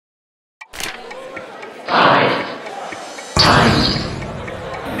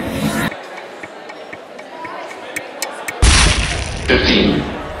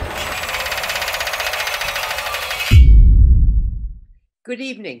Good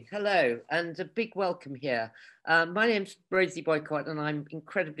evening, hello, and a big welcome here. My name's Rosie Boycott, and I'm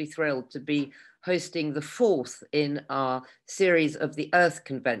incredibly thrilled to be hosting the fourth in our series of the Earth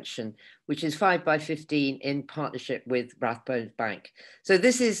Convention, which is 5x15 in partnership with Rathbone Bank. So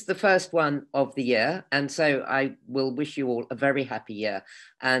this is the first one of the year, and so I will wish you all a very happy year.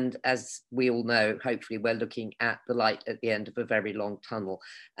 And as we all know, hopefully we're looking at the light at the end of a very long tunnel,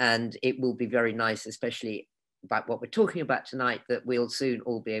 and it will be very nice, especially about what we're talking about tonight, that we'll soon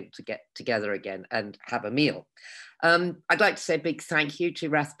all be able to get together again and have a meal. I'd like to say a big thank you to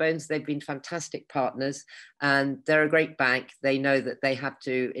Rathbones. They've been fantastic partners and they're a great bank. They know that they have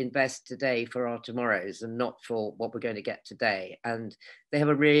to invest today for our tomorrows and not for what we're going to get today. And they have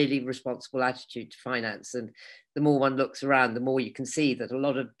a really responsible attitude to finance. And the more one looks around, the more you can see that a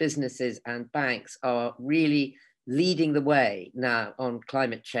lot of businesses and banks are really leading the way now on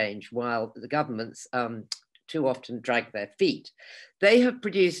climate change, while the governments too often drag their feet. They have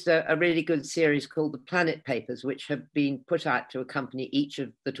produced a really good series called the Planet Papers, which have been put out to accompany each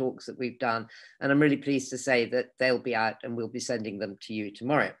of the talks that we've done. And I'm really pleased to say that they'll be out and we'll be sending them to you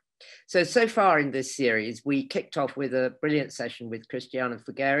tomorrow. So far in this series, we kicked off with a brilliant session with Christiana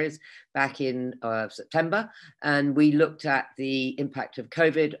Figueres back in September, and we looked at the impact of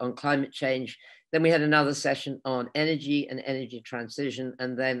COVID on climate change. Then we had another session on energy and energy transition.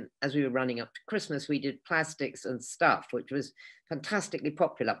 And then as we were running up to Christmas, we did plastics and stuff, which was fantastically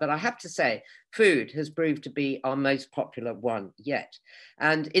popular. But I have to say, food has proved to be our most popular one yet.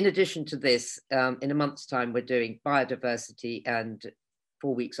 And in addition to this, in a month's time, we're doing biodiversity, and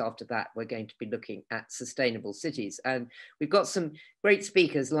 4 weeks after that, we're going to be looking at sustainable cities. And we've got some great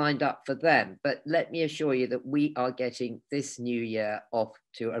speakers lined up for them. But let me assure you that we are getting this new year off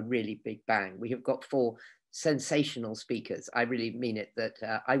to a really big bang. We have got 4 sensational speakers. I really mean it,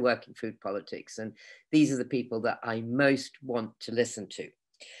 that I work in food politics, and these are the people that I most want to listen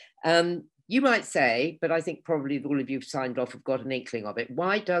to. You might say, but I think probably all of you signed off have got an inkling of it.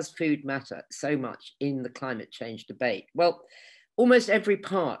 Why does food matter so much in the climate change debate? Well, almost every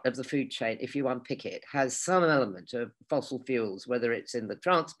part of the food chain, if you unpick it, has some element of fossil fuels, whether it's in the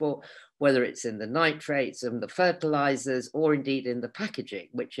transport, whether it's in the nitrates and the fertilizers, or indeed in the packaging,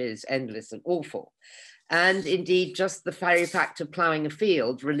 which is endless and awful. And indeed, just the very fact of ploughing a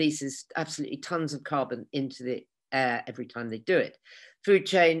field releases absolutely tons of carbon into the air every time they do it. Food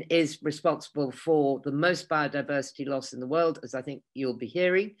chain is responsible for the most biodiversity loss in the world, as I think you'll be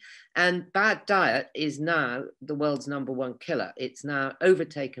hearing. And bad diet is now the world's #1 killer. It's now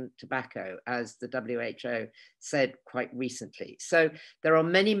overtaken tobacco, as the WHO said quite recently. So there are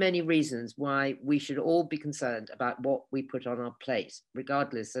many, many reasons why we should all be concerned about what we put on our plate,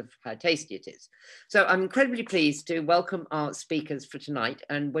 regardless of how tasty it is. So I'm incredibly pleased to welcome our speakers for tonight,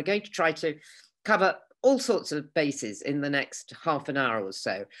 and we're going to try to cover all sorts of bases in the next half an hour or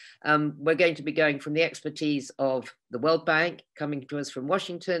so. We're going to be going from the expertise of the World Bank, coming to us from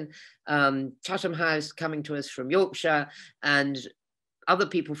Washington, Chatham House coming to us from Yorkshire, and other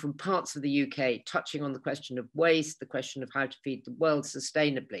people from parts of the UK touching on the question of waste, the question of how to feed the world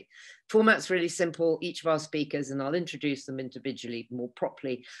sustainably. Format's really simple. Each of our speakers, and I'll introduce them individually more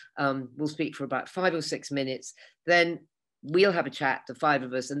properly, will speak for about 5 or 6 minutes. Then we'll have a chat, the 5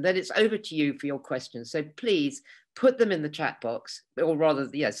 of us, and then it's over to you for your questions. So please put them in the chat box, or rather,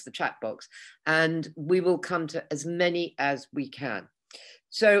 yes, the chat box, and we will come to as many as we can.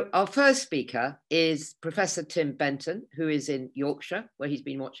 So our first speaker is Professor Tim Benton, who is in Yorkshire, where he's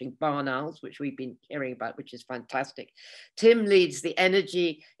been watching barn owls, which we've been hearing about, which is fantastic. Tim leads the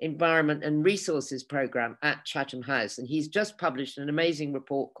Energy, Environment and Resources Programme at Chatham House, and he's just published an amazing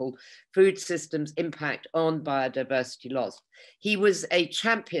report called Food Systems Impact on Biodiversity Loss. He was a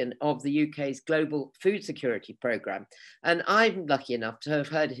champion of the UK's Global Food Security Programme, and I'm lucky enough to have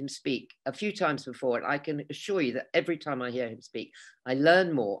heard him speak a few times before, and I can assure you that every time I hear him speak, I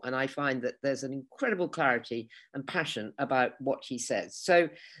learn more, and I find that there's an incredible clarity and passion about what he says. So,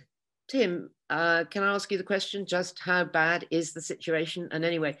 Tim, can I ask you the question, just how bad is the situation? And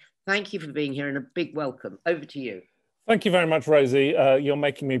anyway, thank you for being here and a big welcome. Over to you. Thank you very much, Rosie. You're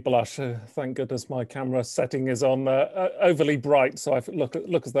making me blush. Thank goodness my camera setting is on overly bright, so I look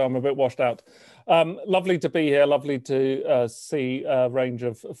as though I'm a bit washed out. Lovely to be here, lovely to see a range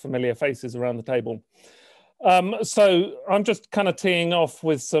of familiar faces around the table. So I'm just kind of teeing off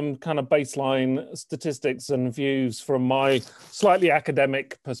with some kind of baseline statistics and views from my slightly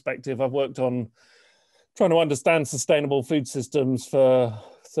academic perspective. I've worked on trying to understand sustainable food systems for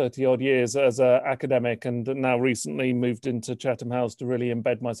 30 odd years as an academic, and now recently moved into Chatham House to really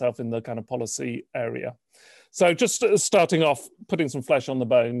embed myself in the kind of policy area. So just starting off, putting some flesh on the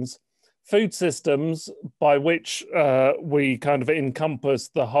bones. food systems, by which we kind of encompass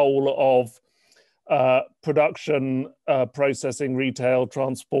the whole of production, processing, retail,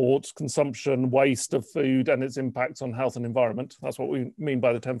 transport, consumption, waste of food, and its impacts on health and environment. That's what we mean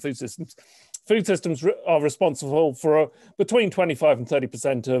by the term food systems. Food systems are responsible for between 25 and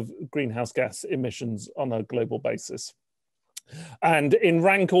 30% of greenhouse gas emissions on a global basis. And in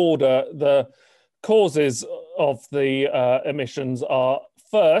rank order, the causes of the emissions are: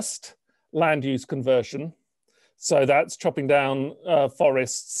 first, land use conversion. So that's chopping down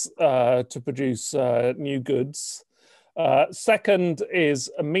forests to produce new goods. Second is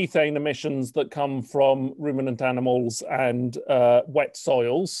methane emissions that come from ruminant animals and wet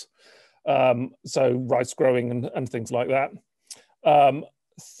soils. So rice growing and things like that.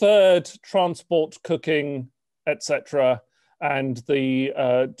 Third, transport, cooking, etc., and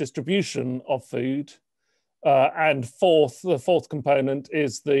the distribution of food. And the fourth component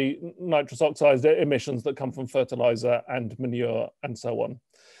is the nitrous oxide emissions that come from fertilizer and manure and so on.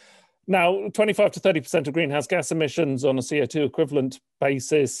 Now, 25 to 30% of greenhouse gas emissions on a CO2 equivalent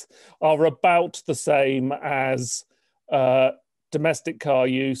basis are about the same as domestic car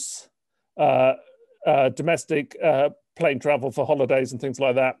use, domestic plane travel for holidays and things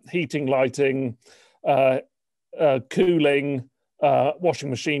like that, heating, lighting, cooling,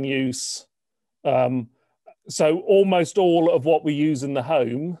 washing machine use. So almost all of what we use in the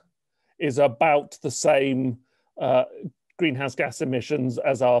home is about the same greenhouse gas emissions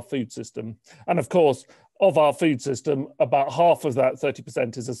as our food system. And of course, of our food system, about half of that,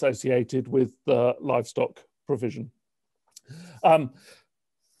 30%, is associated with the livestock provision. About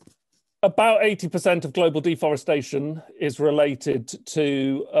 80% of global deforestation is related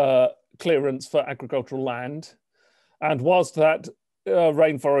to clearance for agricultural land. And whilst that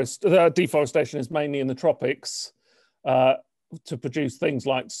rainforest deforestation is mainly in the tropics to produce things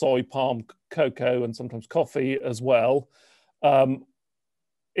like soy, palm, cocoa, and sometimes coffee as well,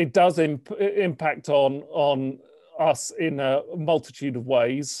 it does impact on us in a multitude of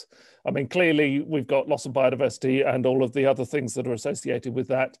ways. I mean, clearly we've got loss of biodiversity and all of the other things that are associated with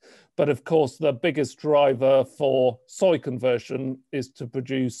that. But of course, the biggest driver for soy conversion is to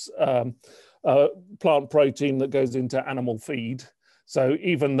produce plant protein that goes into animal feed. So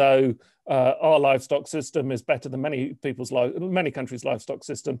even though our livestock system is better than many countries' livestock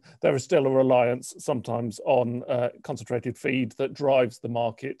system, there is still a reliance sometimes on concentrated feed that drives the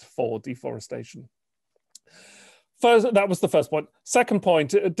market for deforestation. First, that was the first point. Second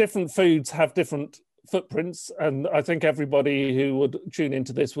point, different foods have different footprints, and I think everybody who would tune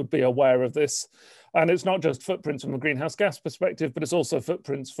into this would be aware of this. And it's not just footprints from a greenhouse gas perspective, but it's also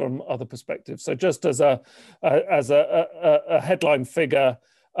footprints from other perspectives. So just as a headline figure,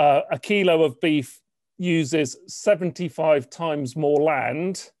 a kilo of beef uses 75 times more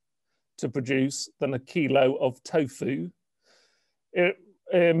land to produce than a kilo of tofu. It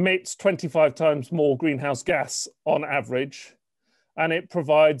emits 25 times more greenhouse gas on average, and it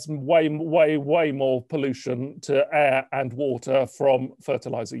provides way more pollution to air and water from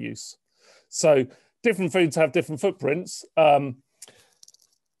fertilizer use. So different foods have different footprints.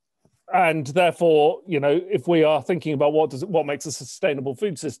 And therefore, you know, if we are thinking about what makes a sustainable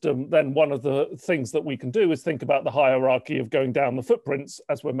food system, then one of the things that we can do is think about the hierarchy of going down the footprints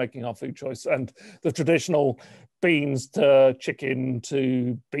as we're making our food choice. And the traditional beans to chicken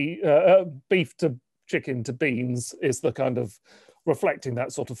to beef to chicken to beans is the kind of reflecting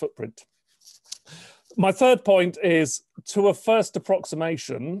that sort of footprint. My third point is, to a first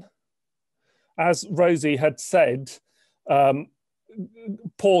approximation, as Rosie had said,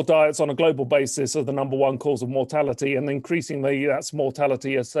 poor diets on a global basis are the #1 cause of mortality, and increasingly that's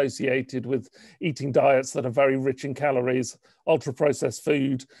mortality associated with eating diets that are very rich in calories, ultra-processed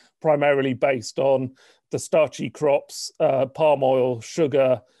food, primarily based on the starchy crops, palm oil,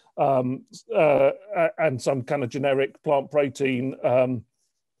 sugar, and some kind of generic plant protein,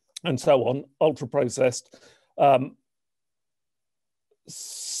 and so on, ultra-processed.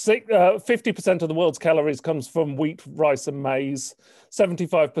 50% of the world's calories comes from wheat, rice, and maize.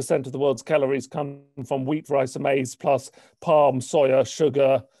 75% of the world's calories come from wheat, rice, and maize, plus palm, soya,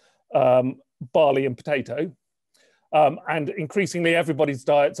 sugar, barley, and potato. And increasingly, everybody's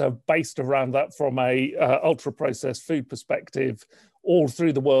diets are based around that from a ultra-processed food perspective. All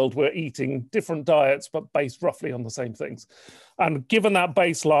through the world, we're eating different diets, but based roughly on the same things. And given that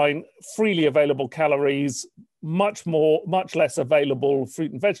baseline, freely available calories, much less available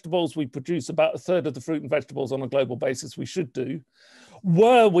fruit and vegetables. We produce about 1/3 of the fruit and vegetables on a global basis we should do.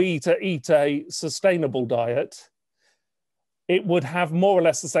 Were we to eat a sustainable diet, it would have more or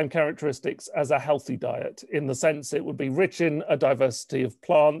less the same characteristics as a healthy diet, in the sense it would be rich in a diversity of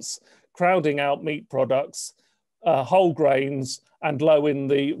plants, crowding out meat products, whole grains, and low in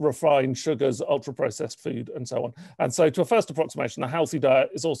the refined sugars, ultra-processed food, and so on. And so to a first approximation, a healthy diet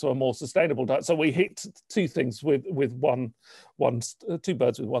is also a more sustainable diet. So we hit two things with two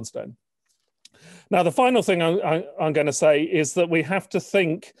birds with one stone. Now, the final thing I'm going to say is that we have to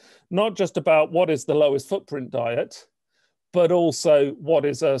think not just about what is the lowest footprint diet, but also what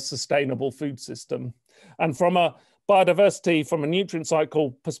is a sustainable food system. And from a biodiversity, from a nutrient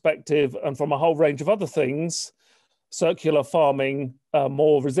cycle perspective, and from a whole range of other things, circular farming,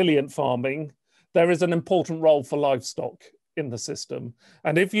 more resilient farming, there is an important role for livestock in the system.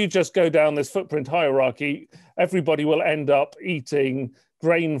 And if you just go down this footprint hierarchy, everybody will end up eating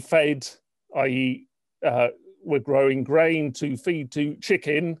grain-fed, i.e. We're growing grain to feed to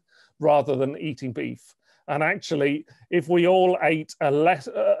chicken rather than eating beef. And actually, if we all ate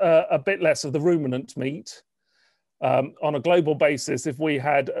a bit less of the ruminant meat, on a global basis, if we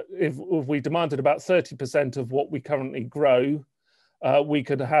demanded about 30% of what we currently grow, we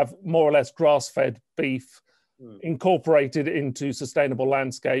could have more or less grass-fed beef incorporated into sustainable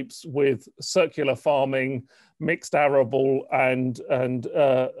landscapes with circular farming, mixed arable and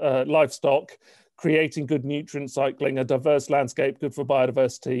livestock, creating good nutrient cycling, a diverse landscape, good for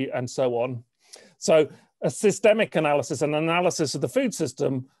biodiversity, and so on. So a systemic analysis, an analysis of the food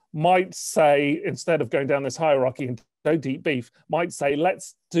system might say, instead of going down this hierarchy and don't eat beef, might say,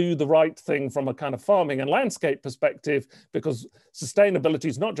 let's do the right thing from a kind of farming and landscape perspective, because sustainability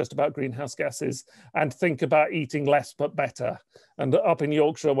is not just about greenhouse gases, and think about eating less but better. And up in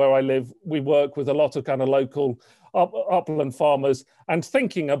Yorkshire, where I live, we work with a lot of kind of local upland farmers and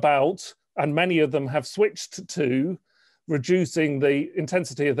thinking about, and many of them have switched to reducing the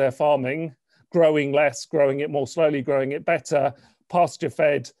intensity of their farming, growing less, growing it more slowly, growing it better,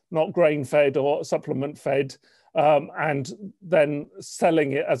 pasture-fed, not grain-fed or supplement-fed, and then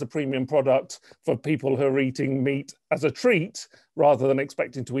selling it as a premium product for people who are eating meat as a treat rather than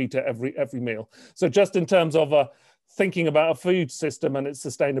expecting to eat it every meal. So just in terms of thinking about a food system and its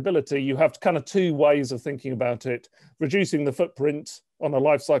sustainability, you have kind of two ways of thinking about it: reducing the footprint on a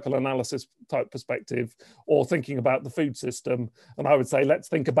life cycle analysis type perspective, or thinking about the food system. And I would say let's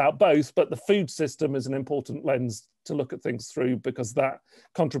think about both, but the food system is an important lens to look at things through, because that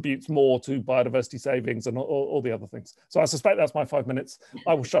contributes more to biodiversity savings and all the other things. So I suspect that's my 5 minutes.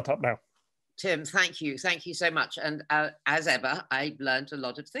 I will shut up now. Tim, thank you. Thank you so much. And as ever, I learned a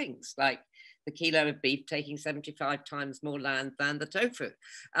lot of things, like the kilo of beef taking 75 times more land than the tofu.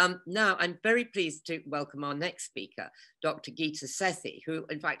 Now, I'm very pleased to welcome our next speaker, Dr. Geeta Sethi, who,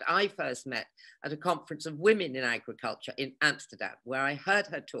 in fact, I first met at a conference of women in agriculture in Amsterdam, where I heard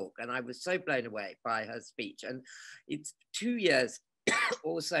her talk, and I was so blown away by her speech. And it's 2 years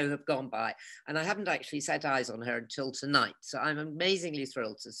or so have gone by, and I haven't actually set eyes on her until tonight. So I'm amazingly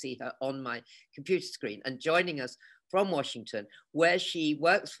thrilled to see her on my computer screen and joining us from Washington, where she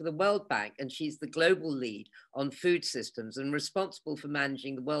works for the World Bank, and she's the global lead on food systems and responsible for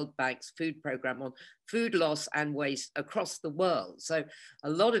managing the World Bank's food program on food loss and waste across the world. So a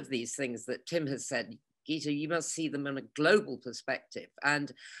lot of these things that Tim has said, Geeta, you must see them in a global perspective.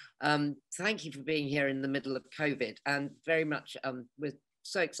 And thank you for being here in the middle of COVID, and very much, we're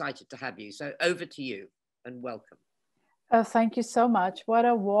so excited to have you. So over to you and welcome. Thank you so much. What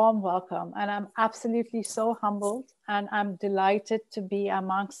a warm welcome. And I'm absolutely so humbled, and I'm delighted to be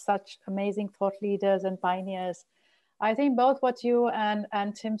amongst such amazing thought leaders and pioneers. I think both what you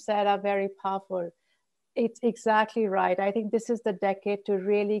and Tim said are very powerful. It's exactly right. I think this is the decade to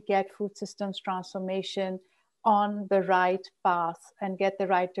really get food systems transformation on the right path and get the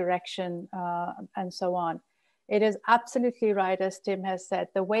right direction and so on. It is absolutely right, as Tim has said,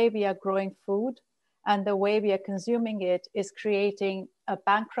 the way we are growing food and the way we are consuming it is creating a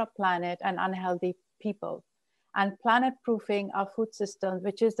bankrupt planet and unhealthy people. And planet proofing our food system,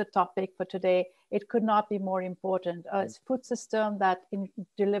 which is the topic for today, it could not be more important. It's a food system that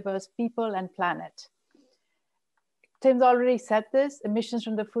delivers people and planet. Tim's already said this, emissions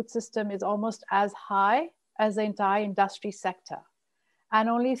from the food system is almost as high as the entire industry sector. And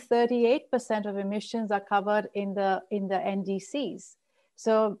only 38% of emissions are covered in the NDCs.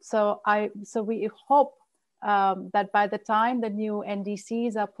 So we hope that by the time the new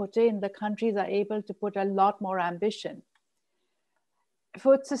NDCs are put in, the countries are able to put a lot more ambition.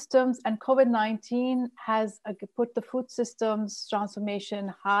 Food systems and COVID-19 has put the food systems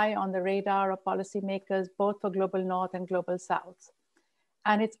transformation high on the radar of policymakers, both for global north and global south.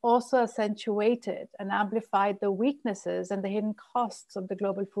 And it's also accentuated and amplified the weaknesses and the hidden costs of the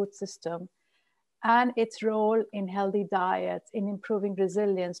global food system and its role in healthy diets, in improving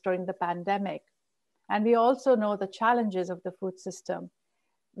resilience during the pandemic. And we also know the challenges of the food system.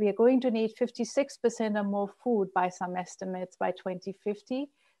 we are going to need 56% or more food by some estimates by 2050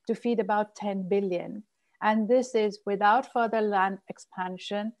 to feed about 10 billion. And this is without further land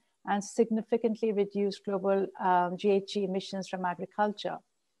expansion and significantly reduced global GHG emissions from agriculture.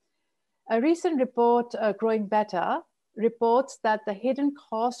 A recent report, Growing Better, reports that the hidden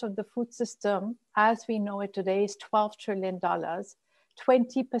cost of the food system as we know it today is $12 trillion,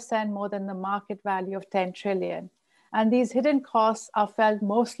 20% more than the market value of 10 trillion. And these hidden costs are felt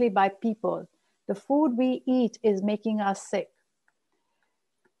mostly by people. The food we eat is making us sick.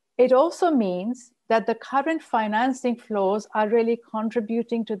 It also means that the current financing flows are really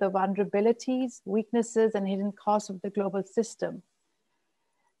contributing to the vulnerabilities, weaknesses, and hidden costs of the global system.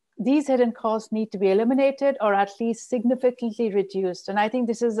 These hidden costs need to be eliminated or at least significantly reduced. And I think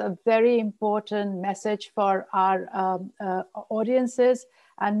this is a very important message for our audiences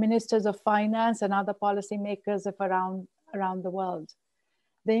and ministers of finance and other policymakers around the world.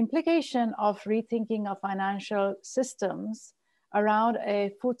 The implication of rethinking of financial systems around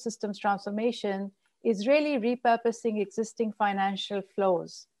a food systems transformation is really repurposing existing financial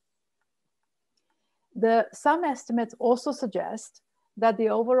flows. Some estimates also suggest that the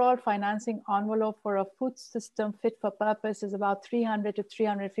overall financing envelope for a food system fit for purpose is about 300 to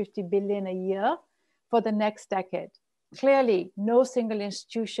 350 billion a year for the next decade. Clearly, no single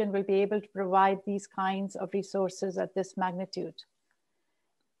institution will be able to provide these kinds of resources at this magnitude,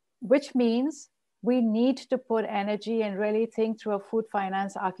 which means we need to put energy and really think through a food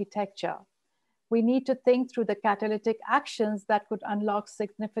finance architecture. We need to think through the catalytic actions that could unlock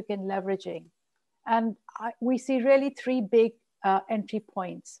significant leveraging. And we see really three big entry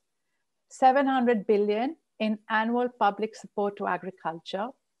points. 700 billion in annual public support to agriculture,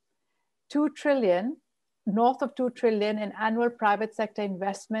 2 trillion, north of 2 trillion in annual private sector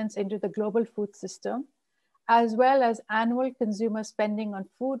investments into the global food system, as well as annual consumer spending on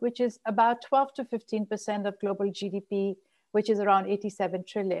food, which is about 12 to 15% of global GDP, which is around 87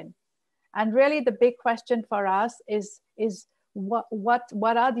 trillion. And really the big question for us is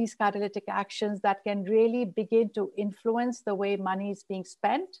what are these catalytic actions that can really begin to influence the way money is being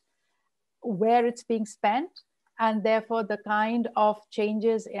spent, where it's being spent, and therefore the kind of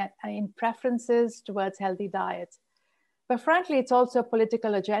changes in preferences towards healthy diets. But frankly, it's also a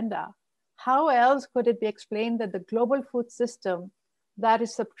political agenda. How else could it be explained that the global food system that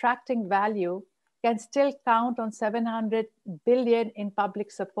is subtracting value can still count on 700 billion in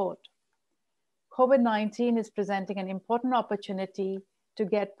public support? COVID-19 is presenting an important opportunity to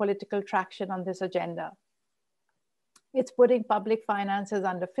get political traction on this agenda. It's putting public finances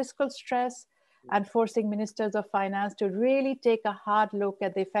under fiscal stress and forcing ministers of finance to really take a hard look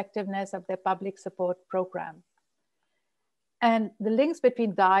at the effectiveness of their public support program. And the links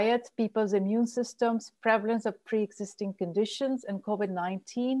between diets, people's immune systems, prevalence of pre-existing conditions, and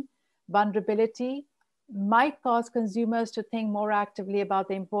COVID-19 vulnerability might cause consumers to think more actively about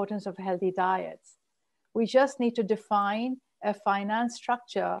the importance of healthy diets. We just need to define a finance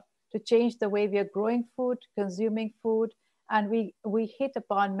structure to change the way we are growing food, consuming food, and we hit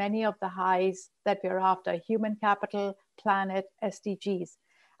upon many of the highs that we're after: human capital, planet, SDGs.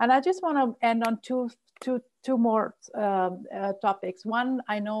 And I just want to end on two more topics. One,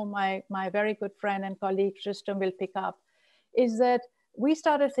 I know my very good friend and colleague Tristan will pick up, is that we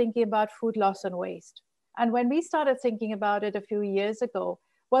started thinking about food loss and waste. And when we started thinking about it a few years ago,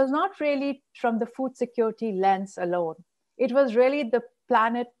 was not really from the food security lens alone. It was really the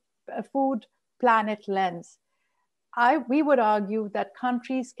food planet lens. We would argue that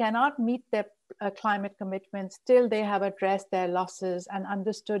countries cannot meet their climate commitments till they have addressed their losses and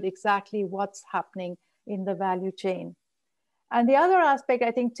understood exactly what's happening in the value chain. And the other aspect,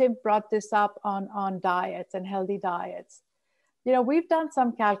 I think Tim brought this up on diets and healthy diets. You know, we've done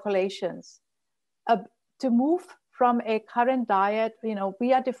some calculations. To move from a current diet, you know,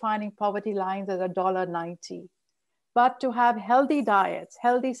 we are defining poverty lines as $1.90. But to have healthy diets,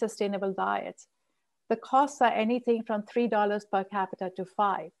 healthy, sustainable diets, the costs are anything from $3 per capita to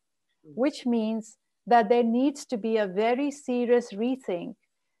 $5, which means that there needs to be a very serious rethink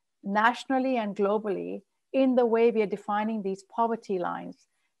nationally and globally in the way we are defining these poverty lines.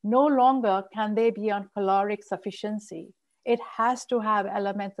 No longer can they be on caloric sufficiency. It has to have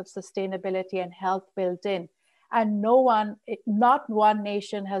elements of sustainability and health built in. And not one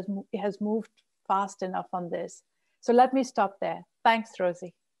nation has moved fast enough on this. So let me stop there. Thanks,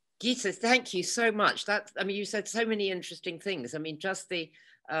 Rosie. Geeta, thank you so much. I mean, you said so many interesting things. I mean, just the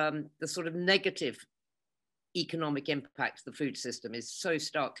sort of negative economic impact of the food system is so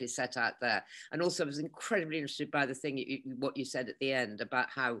starkly set out there. And also I was incredibly interested by the thing, what you said at the end about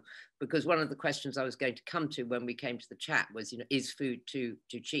how, because one of the questions I was going to come to when we came to the chat was, is food too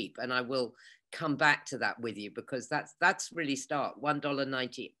cheap? And I will come back to that with you, because that's really stark,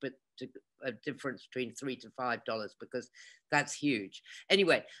 $1.90, but a difference between $3 to $5, because that's huge.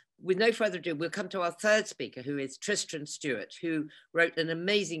 Anyway, with no further ado, we'll come to our third speaker, who is Tristan Stewart, who wrote an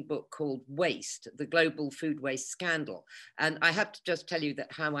amazing book called Waste, the Global Food Waste Scandal. And I have to just tell you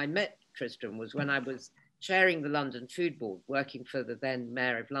that how I met Tristan was when I was chairing the London Food Board, working for the then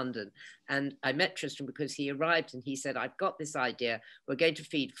Mayor of London. And I met Tristan because he arrived and he said, I've got this idea. We're going to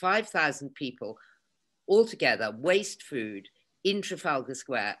feed 5,000 people altogether, waste food in Trafalgar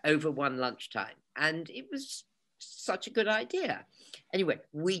Square over one lunchtime. And it was such a good idea. Anyway,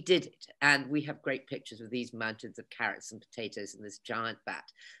 we did it, and we have great pictures of these mountains of carrots and potatoes in this giant vat.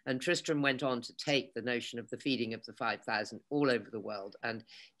 And Tristram went on to take the notion of the feeding of the 5,000 all over the world, and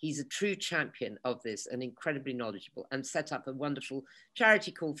he's a true champion of this and incredibly knowledgeable, and set up a wonderful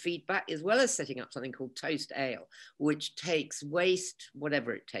charity called Feedback, as well as setting up something called Toast Ale, which takes waste,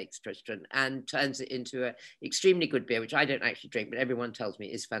 whatever it takes, Tristan, and turns it into an extremely good beer, which I don't actually drink, but everyone tells me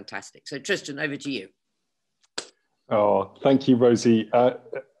is fantastic. So Tristan, over to you. Oh, thank you, Rosie.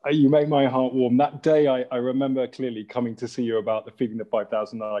 You make my heart warm. That day, I remember clearly coming to see you about the Feeding the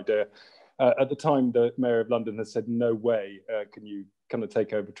 5,000 idea. At the time, the Mayor of London had said, no way can you kind of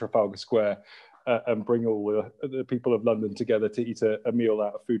take over Trafalgar Square and bring all the people of London together to eat a meal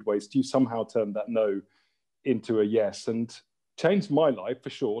out of food waste. You somehow turned that no into a yes, and changed my life for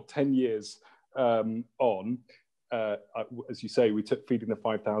sure. 10 years on, as you say, we took Feeding the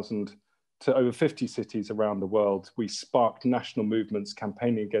 5,000 to over 50 cities around the world. We sparked national movements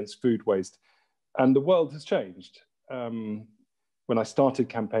campaigning against food waste, and the world has changed. When I started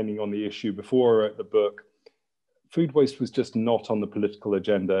campaigning on the issue before I wrote the book, food waste was just not on the political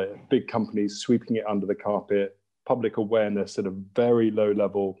agenda. Big companies sweeping it under the carpet, public awareness at a very low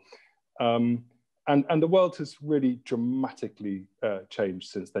level. And the world has really dramatically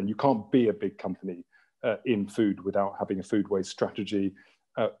changed since then. You can't be a big company in food without having a food waste strategy.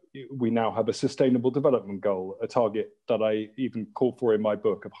 We now have a sustainable development goal, a target that I even call for in my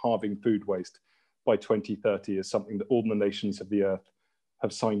book of halving food waste by 2030 is something that all the nations of the earth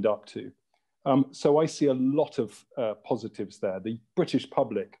have signed up to. So I see a lot of positives there. The British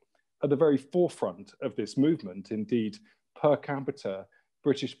public are the very forefront of this movement. Indeed, per capita,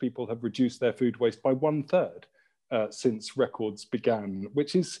 British people have reduced their food waste by 1/3 since records began,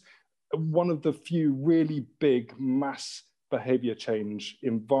 which is one of the few really big mass behavior change,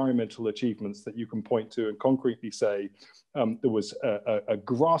 environmental achievements that you can point to and concretely say there was a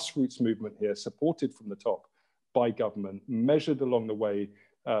grassroots movement here supported from the top by government, measured along the way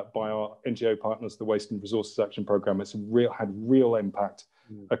by our NGO partners, the Waste and Resources Action Programme. It's had real impact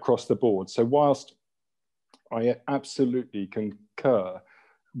across the board. So whilst I absolutely concur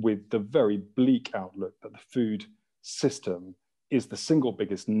with the very bleak outlook that the food system is the single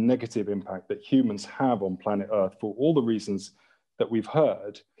biggest negative impact that humans have on planet Earth for all the reasons that we've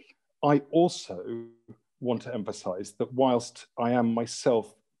heard, I also want to emphasize that whilst I am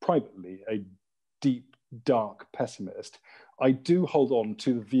myself privately a deep, dark pessimist, I do hold on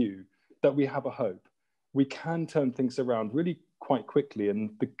to the view that we have a hope. We can turn things around really quite quickly.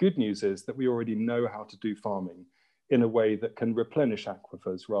 And the good news is that we already know how to do farming in a way that can replenish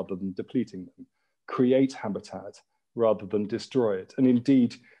aquifers rather than depleting them, create habitat rather than destroy it. And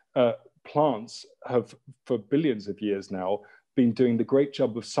indeed, plants have, for billions of years now, been doing the great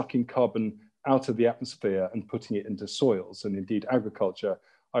job of sucking carbon out of the atmosphere and putting it into soils. And indeed, agriculture,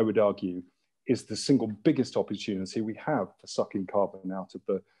 I would argue, is the single biggest opportunity we have for sucking carbon out of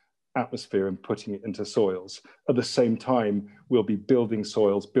the atmosphere and putting it into soils. At the same time, we'll be building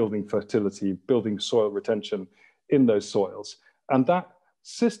soils, building fertility, building soil retention in those soils. And that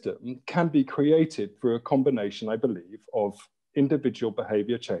system can be created through a combination, I believe, of individual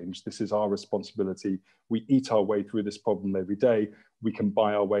behavior change. This is our responsibility. We eat our way through this problem every day. We can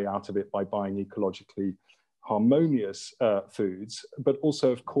buy our way out of it by buying ecologically harmonious foods, but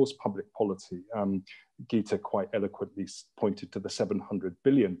also, of course, public policy. Geeta quite eloquently pointed to the $700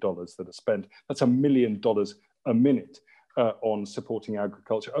 billion that are spent. That's $1 million a minute on supporting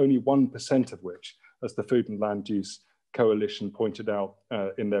agriculture, only 1% of which, as the Food and Land Use Coalition pointed out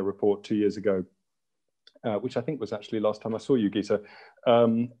in their report 2 years ago, which I think was actually last time I saw you, Geeta,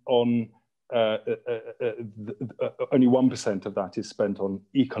 only 1% of that is spent on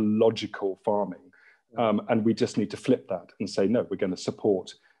ecological farming. And we just need to flip that and say, no, we're going to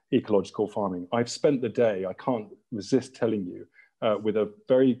support ecological farming. I've spent the day, I can't resist telling you, with a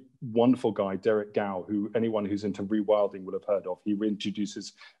very wonderful guy, Derek Gow, who anyone who's into rewilding will have heard of. He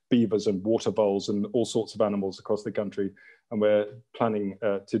reintroduces beavers and water voles and all sorts of animals across the country. And we're planning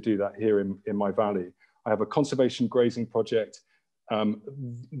to do that here in my valley. I have a conservation grazing project.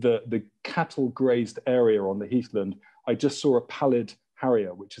 The cattle grazed area on the heathland, I just saw a pallid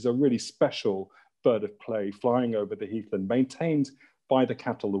harrier, which is a really special bird of prey flying over the heathland, maintained by the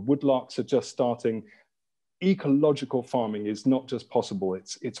cattle. The woodlarks are just starting. Ecological farming is not just possible,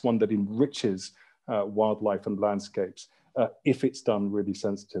 it's one that enriches wildlife and landscapes if it's done really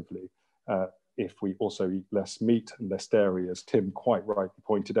sensitively. If we also eat less meat and less dairy, as Tim quite rightly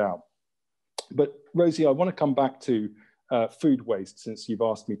pointed out. But Rosie, I want to come back to food waste, since you've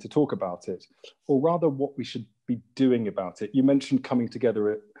asked me to talk about it, or rather what we should be doing about it. You mentioned coming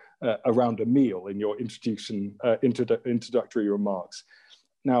together around a meal in your introductory remarks.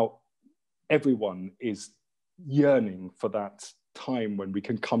 Now, everyone is yearning for that time when we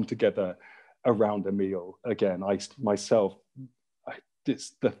can come together around a meal again. It's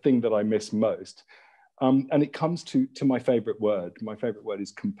the thing that I miss most. And it comes to my favorite word. My favorite word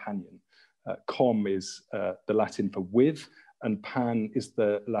is companion. Com is the Latin for with, and pan is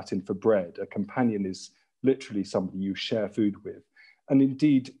the Latin for bread. A companion is literally somebody you share food with. And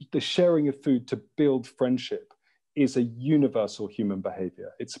indeed, the sharing of food to build friendship is a universal human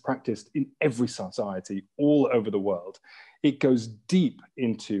behavior. It's practiced in every society all over the world. It goes deep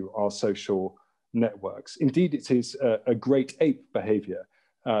into our social networks. Indeed, it is a great ape behavior.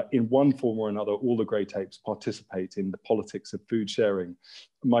 In one form or another, all the great apes participate in the politics of food sharing.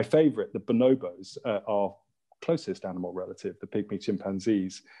 My favorite, the bonobos, our closest animal relative, the pygmy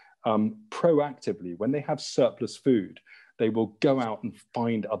chimpanzees, proactively, when they have surplus food, they will go out and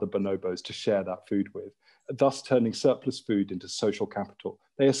find other bonobos to share that food with, thus turning surplus food into social capital.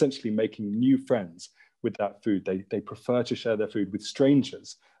 They're essentially making new friends with that food. They prefer to share their food with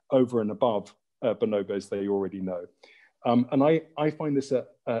strangers over and above bonobos they already know. And I find this a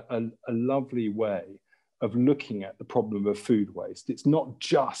lovely way of looking at the problem of food waste. It's not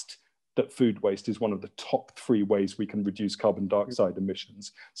just that food waste is one of the top 3 ways we can reduce carbon dioxide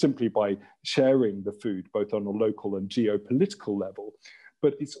emissions, simply by sharing the food, both on a local and geopolitical level,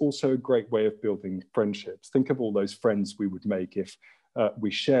 but it's also a great way of building friendships. Think of all those friends we would make if we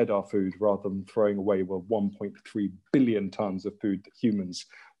shared our food rather than throwing away 1.3 billion tons of food that humans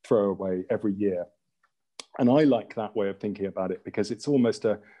throw away every year. And I like that way of thinking about it because it's almost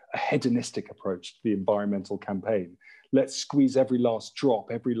a hedonistic approach to the environmental campaign. Let's squeeze every last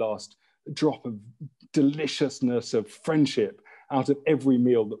drop of deliciousness, of friendship out of every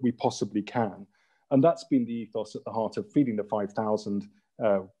meal that we possibly can. And that's been the ethos at the heart of Feeding the 5,000,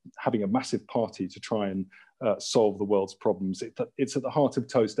 having a massive party to try and solve the world's problems. It's at the heart of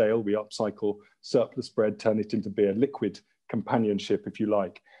Toast Ale. We upcycle surplus bread, turn it into beer, liquid companionship, if you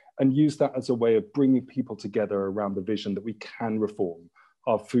like, and use that as a way of bringing people together around the vision that we can reform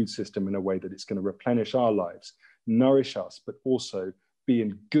our food system in a way that it's going to replenish our lives, nourish us, but also be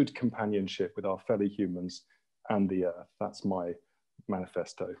in good companionship with our fellow humans and the earth. That's my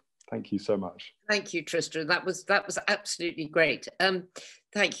manifesto. Thank you so much. Thank you, Tristan. That was absolutely great.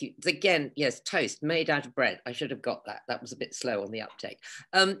 Thank you. Again, yes, toast made out of bread. I should have got that. That was a bit slow on the uptake.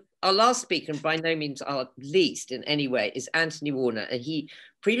 Our last speaker, and by no means our least in any way, is Anthony Warner. And he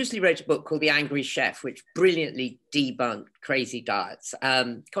previously wrote a book called The Angry Chef, which brilliantly debunked crazy diets.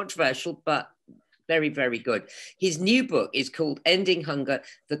 Controversial, but very, very good. His new book is called Ending Hunger,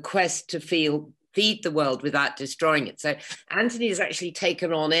 The Quest to Feed the World Without Destroying It. So Anthony has actually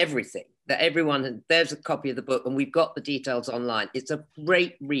taken on everything that everyone, and there's a copy of the book and we've got the details online. It's a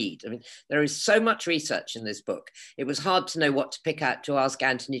great read. I mean, there is so much research in this book. It was hard to know what to pick out to ask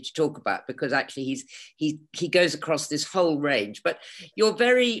Anthony to talk about because actually he goes across this whole range, but you're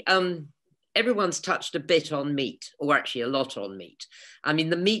very, everyone's touched a bit on meat, or actually a lot on meat. I mean,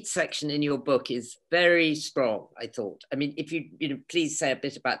 the meat section in your book is very strong, I thought. I mean, if you please say a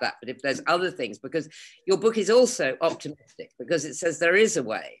bit about that, but if there's other things, because your book is also optimistic, because it says there is a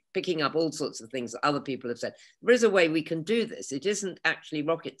way, picking up all sorts of things that other people have said, there is a way we can do this. It isn't actually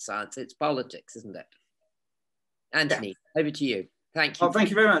rocket science, it's politics, isn't it? Anthony, yeah. Over to you. Thank you. Oh, thank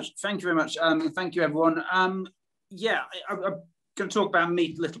you very much. Thank you very much. Thank you, everyone. Yeah, I'm going to talk about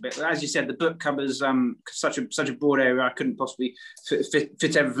meat a little bit. As you said, the book covers such a broad area. I couldn't possibly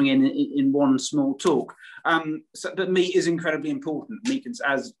fit everything in one small talk. But meat is incredibly important. Meat,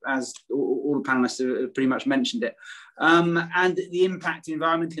 as all the panelists have pretty much mentioned it. And the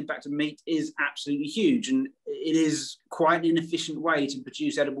environmental impact of meat is absolutely huge. And it is quite an inefficient way to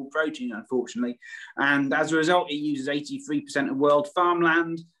produce edible protein, unfortunately. And as a result, it uses 83% of world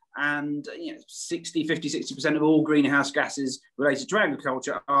farmland. and 60% of all greenhouse gases related to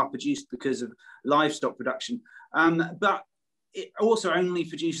agriculture are produced because of livestock production. But it also only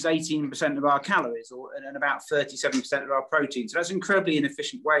produces 18% of our calories and about 37% of our protein. So that's an incredibly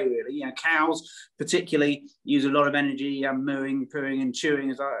inefficient way, really. Cows particularly use a lot of energy mooing, pooing and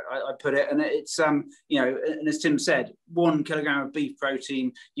chewing, as I put it. And it's, and as Tim said, 1 kilogram of beef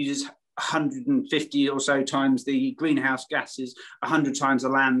protein uses 150 or so times the greenhouse gases, 100 times the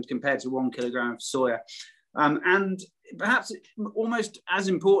land compared to 1 kilogram of soya. And perhaps almost as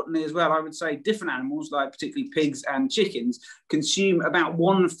importantly as well, I would say different animals, like particularly pigs and chickens, consume about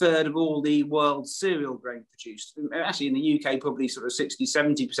 1/3 of all the world's cereal grain produced. Actually, in the UK, probably sort of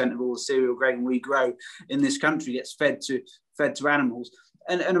 60–70% of all the cereal grain we grow in this country gets fed to animals.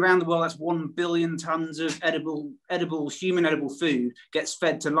 And around the world, that's 1 billion tons of human edible food gets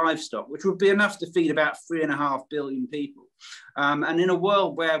fed to livestock, which would be enough to feed about 3.5 billion people. And in a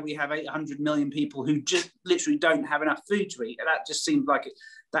world where we have 800 million people who just literally don't have enough food to eat, that just seems like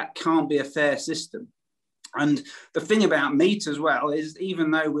that can't be a fair system. And the thing about meat as well is, even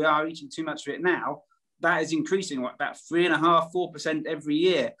though we are eating too much of it now, that is increasing about 3.5–4% every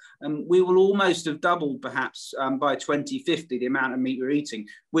year. And we will almost have doubled perhaps by 2050 the amount of meat we're eating,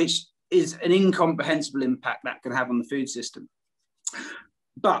 which is an incomprehensible impact that can have on the food system.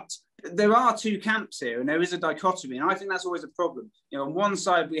 But there are two camps here, and there is a dichotomy, and I think that's always a problem. On one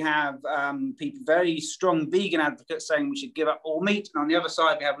side we have people, very strong vegan advocates, saying we should give up all meat, and on the other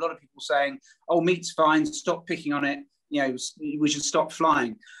side we have a lot of people saying, oh, meat's fine, stop picking on it, we should stop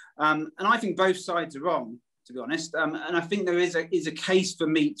flying. And I think both sides are wrong, to be honest. And I think there is a case for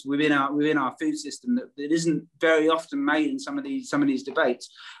meat within our food system that isn't very often made in some of these debates.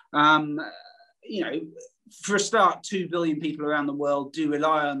 For a start, 2 billion people around the world do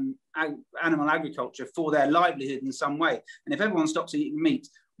rely on animal agriculture for their livelihood in some way. And if everyone stops eating meat,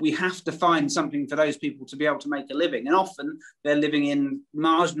 we have to find something for those people to be able to make a living. And often they're living in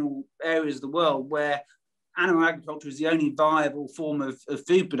marginal areas of the world where animal agriculture is the only viable form of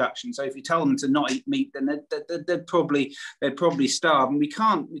food production. So if you tell them to not eat meat, then they'd probably starve. And we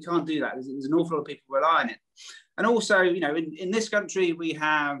can't do that. There's an awful lot of people rely on it. And also, in this country, we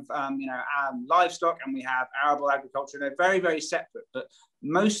have, livestock and we have arable agriculture. They're very, very separate. But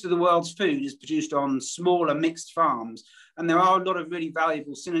most of the world's food is produced on smaller mixed farms. And there are a lot of really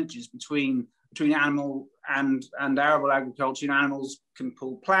valuable synergies between animal and arable agriculture. Animals can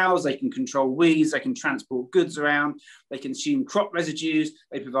pull plows, they can control weeds, they can transport goods around, they consume crop residues,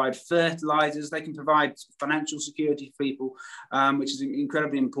 they provide fertilizers, they can provide financial security for people, which is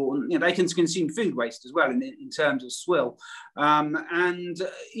incredibly important. They can consume food waste as well in terms of swill. Some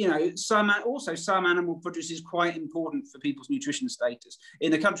animal produce is quite important for people's nutrition status.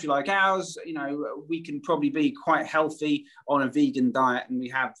 In a country like ours, we can probably be quite healthy on a vegan diet, and we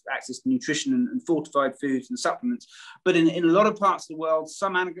have access to nutrition and fortified foods and supplements. But in a lot of parts of the world,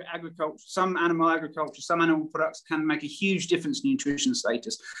 some animal agriculture, some animal products can make a huge difference in nutrition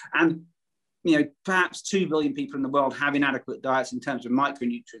status. And perhaps 2 billion people in the world have inadequate diets in terms of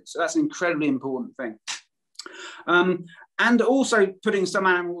micronutrients. So that's an incredibly important thing. And also putting some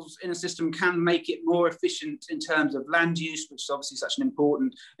animals in a system can make it more efficient in terms of land use, which is obviously such an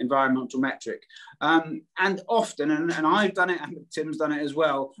important environmental metric. And often, and I've done it, and Tim's done it as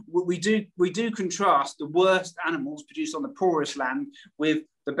well, we do contrast the worst animals produced on the poorest land with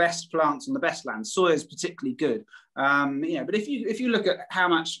the best plants on the best land. Soya is particularly good. But if you look at how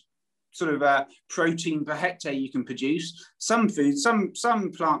much sort of protein per hectare you can produce, some foods, some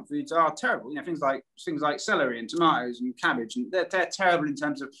plant foods are terrible. Things like celery and tomatoes and cabbage, and they're terrible in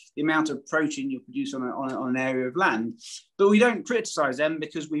terms of the amount of protein you produce on an area of land. But we don't criticize them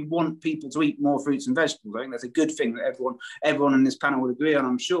because we want people to eat more fruits and vegetables. I think that's a good thing that everyone on this panel would agree on,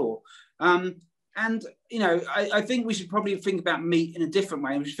 I'm sure. And I think we should probably think about meat in a different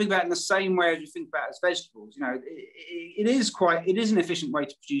way. We should think about it in the same way as we think about it as vegetables. It is an efficient way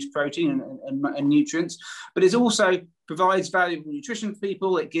to produce protein and nutrients, but it also provides valuable nutrition for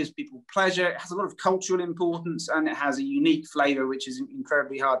people. It gives people pleasure. It has a lot of cultural importance, and it has a unique flavor, which is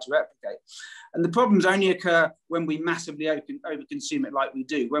incredibly hard to replicate. And the problems only occur when we massively overconsume it like we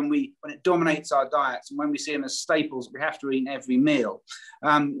do, when it dominates our diets, and when we see them as staples we have to eat in every meal.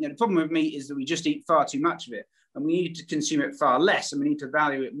 The problem with meat is that we just eat far too much of it, and we need to consume it far less, and we need to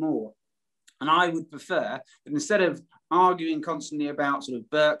value it more. And I would prefer that instead of arguing constantly about sort of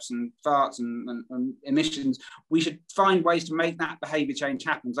burps and farts and emissions, we should find ways to make that behavior change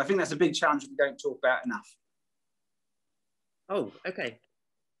happen. Because I think that's a big challenge we don't talk about enough. Oh, okay.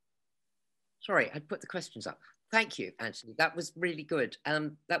 Sorry, I put the questions up. Thank you, Anthony. That was really good.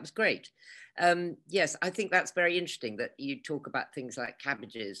 That was great. Yes, I think that's very interesting that you talk about things like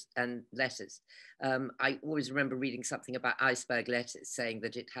cabbages and lettuce. I always remember reading something about iceberg lettuce saying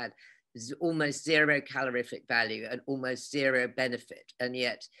that it had almost zero calorific value and almost zero benefit. And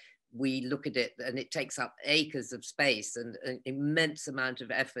yet we look at it and it takes up acres of space and an immense amount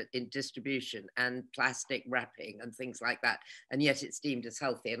of effort in distribution and plastic wrapping and things like that. And yet it's deemed as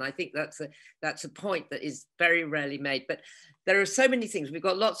healthy. And I think that's a point that is very rarely made. But there are so many things. We've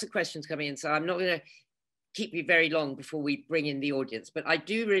got lots of questions coming in, so I'm not going to keep you very long before we bring in the audience. But I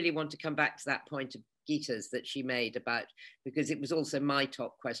do really want to come back to that point of Geeta's that she made about, because it was also my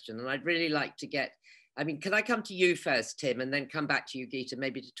top question. And I'd really like to get, I mean, can I come to you first, Tim, and then come back to you, Geeta,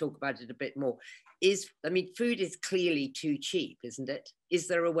 maybe to talk about it a bit more? Food is clearly too cheap, isn't it? Is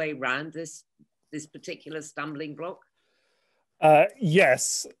there a way around this particular stumbling block?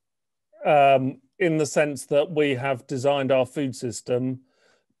 Yes, in the sense that we have designed our food system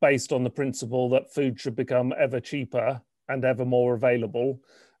based on the principle that food should become ever cheaper and ever more available.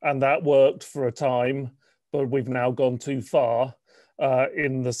 And that worked for a time, but we've now gone too far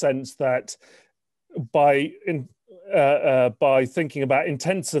in the sense that by thinking about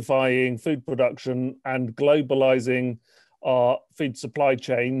intensifying food production and globalizing our food supply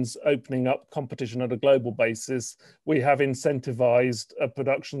chains, opening up competition at a global basis, we have incentivized a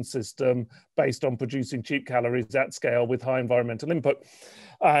production system based on producing cheap calories at scale with high environmental input.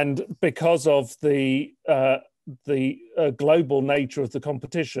 And because of the global nature of the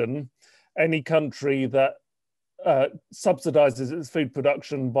competition, any country that subsidizes its food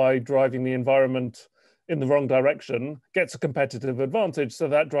production by driving the environment in the wrong direction gets a competitive advantage, so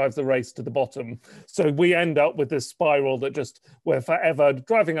that drives the race to the bottom. So we end up with this spiral that just, we're forever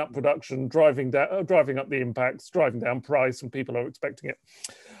driving up production, driving up the impacts, driving down price, and people are expecting it.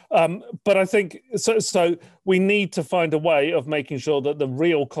 But I think, so we need to find a way of making sure that the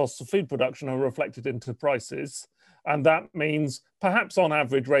real costs of food production are reflected into prices. And that means perhaps on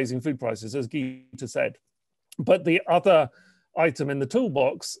average raising food prices, as Geeta said. But the other item in the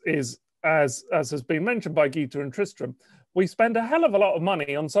toolbox is, as has been mentioned by Geeta and Tristram, we spend a hell of a lot of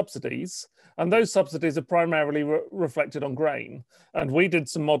money on subsidies, and those subsidies are primarily reflected on grain. And we did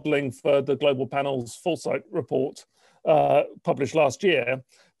some modeling for the Global Panel's Foresight report published last year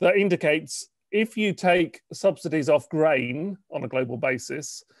that indicates if you take subsidies off grain on a global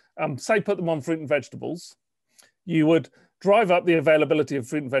basis, say put them on fruit and vegetables, you would drive up the availability of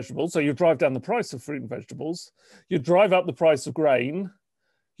fruit and vegetables, so you drive down the price of fruit and vegetables, you drive up the price of grain,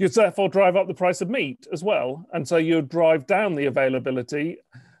 you therefore drive up the price of meat as well. And so you drive down the availability,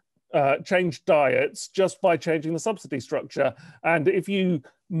 change diets just by changing the subsidy structure. And if you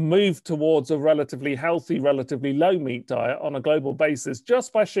move towards a relatively healthy, relatively low meat diet on a global basis,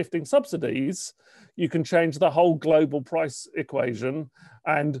 just by shifting subsidies, you can change the whole global price equation.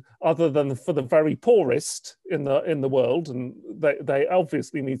 And other than for the very poorest in the world, and they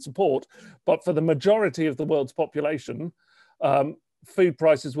obviously need support, but for the majority of the world's population, food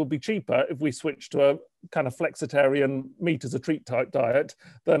prices will be cheaper if we switch to a kind of flexitarian meat as a treat type diet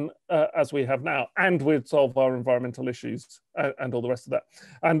than as we have now, and we'd solve our environmental issues and all the rest of that.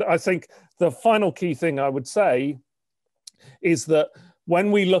 And I think the final key thing I would say is that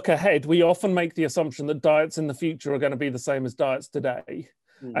when we look ahead, we often make the assumption that diets in the future are going to be the same as diets today.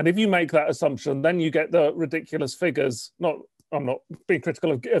 And if you make that assumption, then you get the ridiculous figures, I'm not being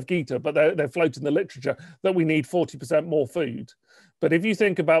critical of Geeta, but they're floating the literature that we need 40% more food. But if you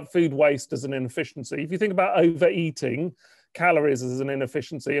think about food waste as an inefficiency, if you think about overeating calories as an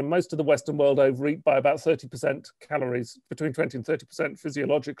inefficiency, and most of the Western world overeat by about 30% calories, between 20 and 30%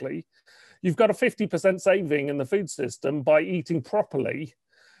 physiologically, you've got a 50% saving in the food system by eating properly.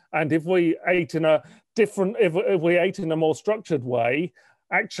 And if we ate in a if we ate in a more structured way,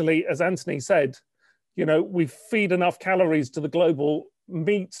 actually, as Anthony said, you know, we feed enough calories to the global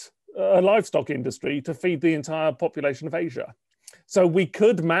meat livestock industry to feed the entire population of Asia. So we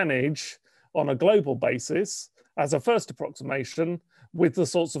could manage on a global basis as a first approximation with the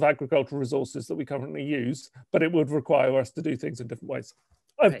sorts of agricultural resources that we currently use, but it would require us to do things in different ways.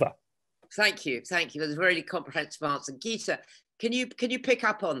 Over. Okay. Thank you. Thank you. That's a really comprehensive answer. Geeta, can you pick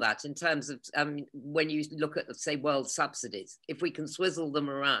up on that in terms of when you look at, say, world subsidies, if we can swizzle them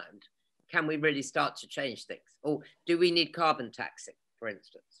around, can we really start to change things? Or do we need carbon taxing, for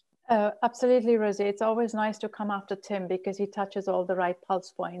instance? Absolutely, Rosie. It's always nice to come after Tim because he touches all the right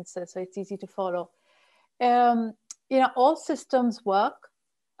pulse points, so it's easy to follow. You know, all systems work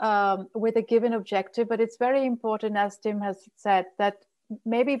with a given objective, but it's very important, as Tim has said, that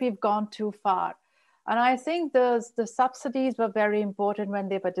maybe we've gone too far. And I think the subsidies were very important when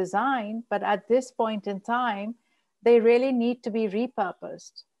they were designed, but at this point in time, they really need to be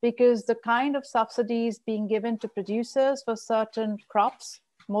repurposed, because the kind of subsidies being given to producers for certain crops,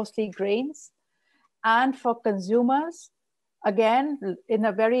 mostly grains, and for consumers, again, in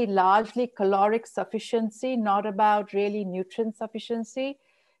a very largely caloric sufficiency, not about really nutrient sufficiency,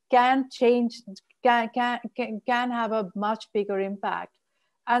 can have a much bigger impact.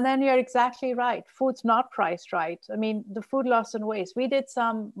 And then you're exactly right. Food's not priced right. I mean, the food loss and waste, we did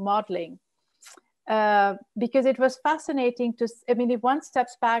some modeling because it was fascinating to, I mean, if one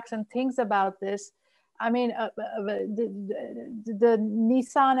steps back and thinks about this, I mean, the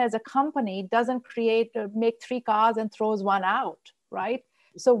Nissan as a company doesn't make 3 cars and throws one out, right?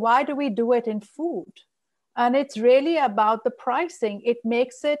 So why do we do it in food? And it's really about the pricing. It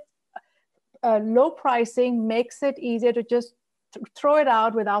makes it, low pricing makes it easier to just throw it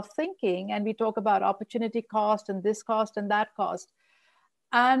out without thinking. And we talk about opportunity cost and this cost and that cost.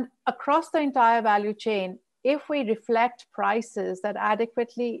 And across the entire value chain, if we reflect prices that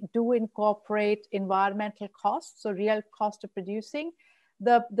adequately do incorporate environmental costs, so real cost of producing,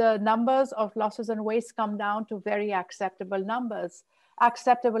 the numbers of losses and waste come down to very acceptable levels.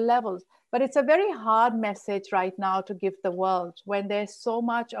 But it's a very hard message right now to give the world when there's so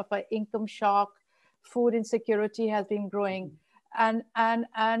much of an income shock, food insecurity has been growing.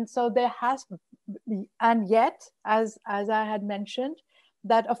 And so there has, and yet, as I had mentioned,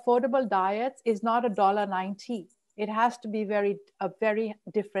 that affordable diets is not $1.90. It has to be a very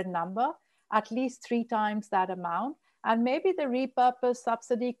different number, at least 3 times that amount. And maybe the repurposed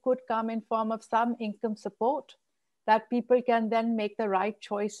subsidy could come in form of some income support that people can then make the right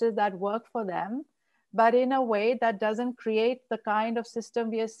choices that work for them, but in a way that doesn't create the kind of system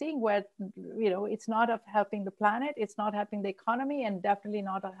we are seeing where, you know, it's not helping the planet, it's not helping the economy, and definitely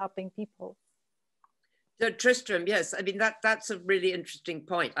not helping people. So Tristram, yes, I mean that's a really interesting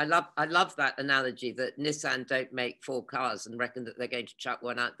point. I love that analogy that Nissan don't make 4 cars and reckon that they're going to chuck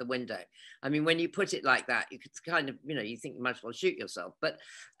one out the window. I mean, when you put it like that, you could kind of, you know, you think you might as well shoot yourself. But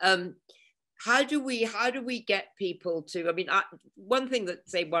how do we get people to? I mean, one thing that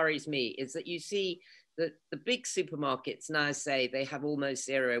worries me is that you see that the big supermarkets now say they have almost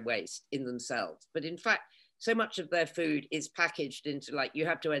zero waste in themselves, but in fact, so much of their food is packaged into, like, you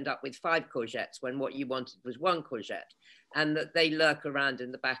have to end up with 5 courgettes when what you wanted was 1 courgette, and that they lurk around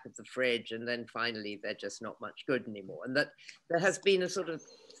in the back of the fridge, and then finally they're just not much good anymore. And that there has been a sort of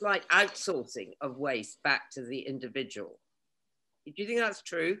slight outsourcing of waste back to the individual. Do you think that's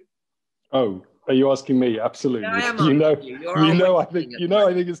true? Oh, are you asking me? Absolutely. Yeah, I am I think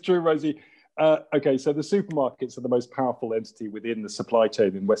it's true, Rosie. Okay, so the supermarkets are the most powerful entity within the supply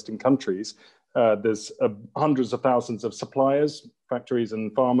chain in Western countries. There's hundreds of thousands of suppliers, factories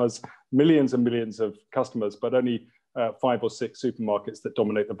and farmers, millions and millions of customers, but only 5 or 6 supermarkets that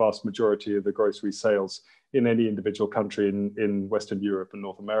dominate the vast majority of the grocery sales in any individual country in Western Europe and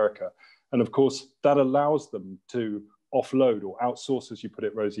North America. And of course, that allows them to offload or outsource, as you put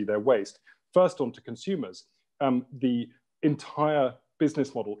it, Rosie, their waste first onto consumers. The entire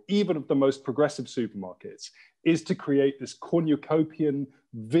business model, even of the most progressive supermarkets, is to create this cornucopian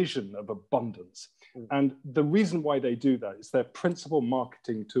vision of abundance. And the reason why they do that is their principal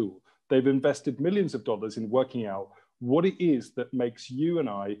marketing tool. They've invested millions of dollars in working out what it is that makes you and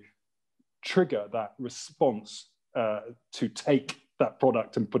I trigger that response to take that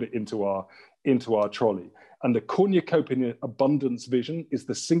product and put it into our trolley. And the cornucopian abundance vision is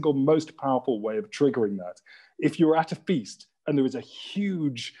the single most powerful way of triggering that. If you're at a feast and there is a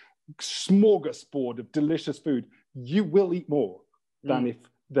huge smorgasbord of delicious food, you will eat more than if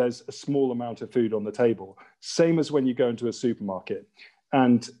there's a small amount of food on the table. Same as when you go into a supermarket.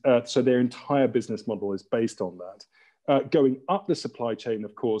 And so their entire business model is based on that. Going up the supply chain,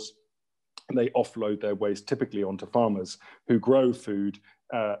 of course, they offload their waste typically onto farmers who grow food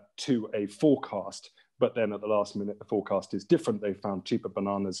to a forecast. But then at the last minute, the forecast is different. They found cheaper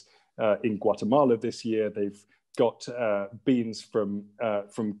bananas in Guatemala this year. They've got beans from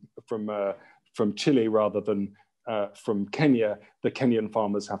Chile rather than from Kenya. The Kenyan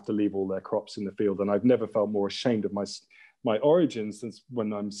farmers have to leave all their crops in the field. And I've never felt more ashamed of my origins than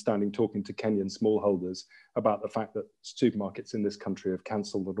when I'm standing talking to Kenyan smallholders about the fact that supermarkets in this country have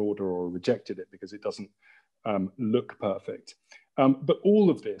cancelled an order or rejected it because it doesn't look perfect. But all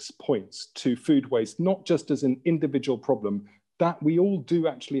of this points to food waste, not just as an individual problem, that we all do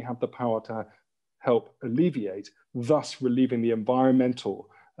actually have the power to help alleviate, thus relieving the environmental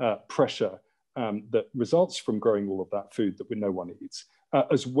pressure that results from growing all of that food that no one eats,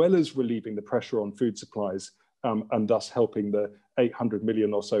 as well as relieving the pressure on food supplies and thus helping the 800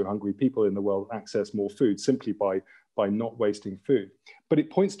 million or so hungry people in the world access more food simply by not wasting food. But it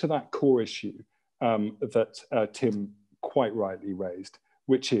points to that core issue that Tim quite rightly raised,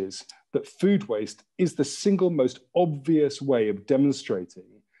 which is that food waste is the single most obvious way of demonstrating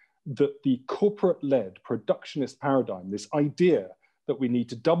that the corporate-led productionist paradigm, this idea that we need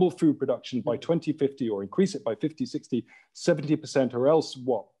to double food production by 2050 or increase it by 50, 60, 70%, or else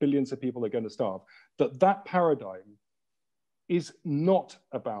what? Billions of people are going to starve. That paradigm is not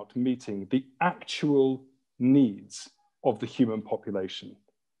about meeting the actual needs of the human population,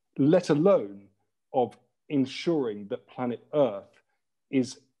 let alone of ensuring that planet Earth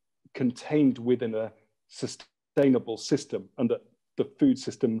is contained within a sustainable system and that the food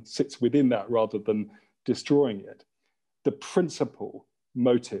system sits within that rather than destroying it. The principal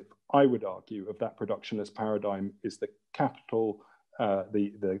motive, I would argue, of that productionist paradigm is the capital,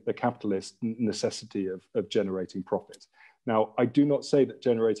 the capitalist necessity of generating profit. Now, I do not say that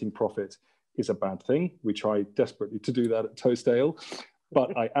generating profit is a bad thing. We try desperately to do that at Toast Ale,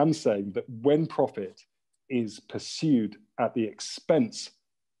 but I am saying that when profit is pursued at the expense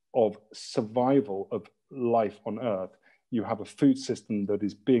of survival of life on Earth, you have a food system that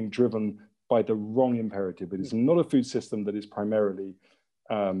is being driven by the wrong imperative. It is not a food system that is primarily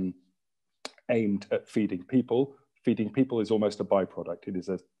aimed at feeding people. Feeding people is almost a byproduct. It is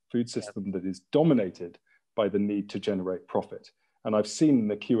a food system that is dominated by the need to generate profit. And I've seen in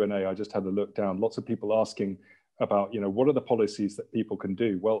the Q&A, I just had a look down, lots of people asking about, what are the policies that people can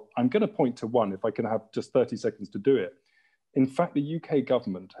do? Well, I'm going to point to one, if I can have just 30 seconds to do it. In fact, the UK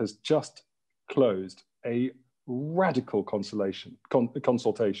government has just closed a radical consultation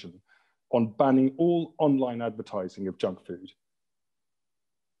on banning all online advertising of junk food.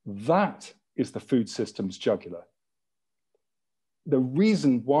 That is the food system's jugular. The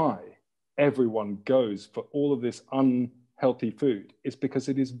reason why everyone goes for all of this unhealthy food is because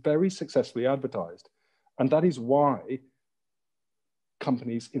it is very successfully advertised. And that is why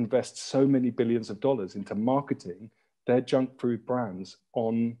companies invest so many billions of dollars into marketing their junk food brands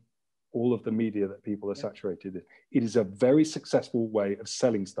on all of the media that people are saturated in. It is a very successful way of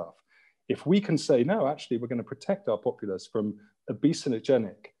selling stuff. If we can say, no, actually, we're going to protect our populace from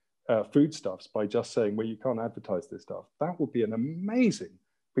obesogenic foodstuffs by just saying, well, you can't advertise this stuff, that would be an amazing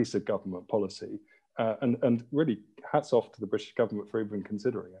piece of government policy. And really, hats off to the British government for even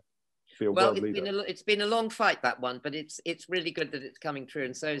considering it. Well, it's been a long fight, that one, but it's really good that it's coming true.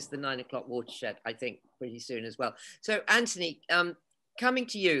 And so is the 9 o'clock watershed, I think, pretty soon as well. So, Anthony, coming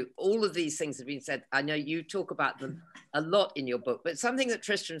to you, all of these things have been said. I know you talk about them a lot in your book, but something that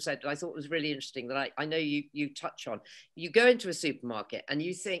Tristram said that I thought was really interesting that I know you touch on. You go into a supermarket and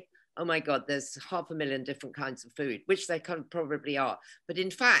you think, oh my God, there's 500,000 different kinds of food, which they probably are. But in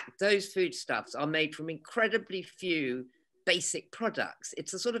fact, those foodstuffs are made from incredibly few basic products.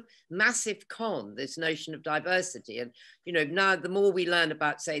 It's a sort of massive con, this notion of diversity. And, now the more we learn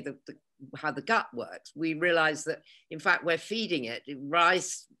about, say, how the gut works, we realize that, in fact, we're feeding it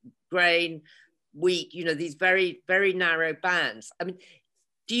rice, grain, wheat, these very, very narrow bands. I mean,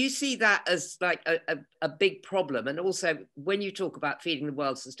 do you see that as like a big problem? And also, when you talk about feeding the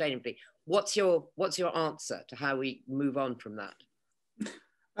world sustainably, what's your answer to how we move on from that?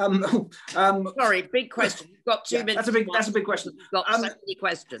 Sorry, big question. You've got 2 minutes. That's a big question. You've got so many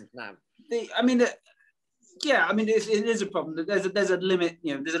questions now. It is a problem. There's a limit.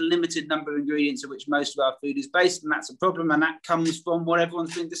 There's a limited number of ingredients of which most of our food is based, and that's a problem. And that comes from what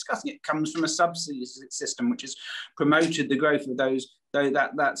everyone's been discussing. It comes from a subsidy system which has promoted the growth of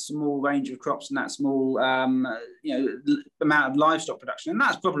that small range of crops and that small amount of livestock production, and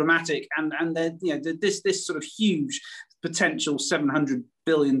that's problematic. And this sort of huge potential $700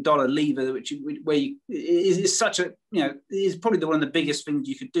 billion lever, is such a is probably one of the biggest things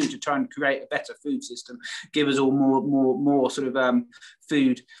you could do to try and create a better food system, give us all more sort of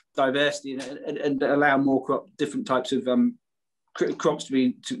food diversity and allow more different types of crops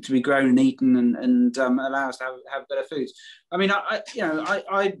to be grown and eaten and allow us to have better foods. I mean, I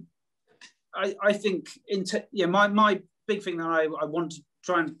think my big thing that I want to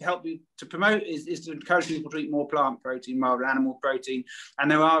try and help you to promote is to encourage people to eat more plant protein rather than animal protein, and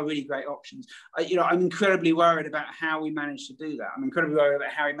there are really great options. I'm incredibly worried about how we manage to do that. I'm incredibly worried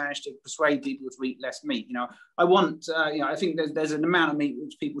about how we manage to persuade people to eat less meat. I think there's an amount of meat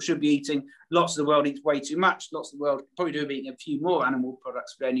which people should be eating. Lots of the world eats way too much. Lots of the world probably do be eating a few more animal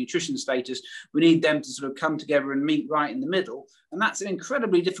products for their nutrition status. We need them to sort of come together and meet right in the middle, and that's an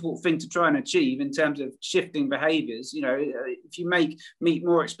incredibly difficult thing to try and achieve in terms of shifting behaviours. If you make meat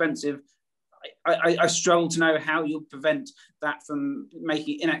more expensive, I struggle to know how you'll prevent that from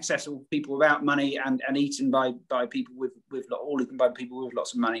making it inaccessible for people without money and eaten by people with all eaten by people with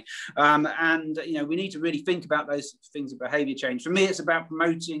lots of money. And you know, we need to really think about those things of behaviour change. For me, it's about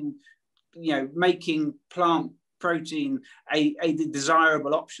promoting, you know, making plant protein a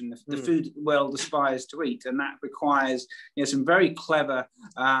desirable option, the food the world aspires to eat, and that requires, you know, some very clever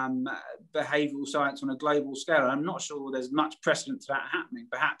behavioural science on a global scale. And I'm not sure there's much precedent to that happening.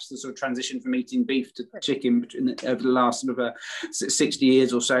 Perhaps the sort of transition from eating beef to chicken over the last sort of 60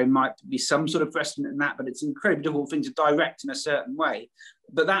 years or so might be some sort of precedent in that, but it's an incredibly difficult thing to direct in a certain way.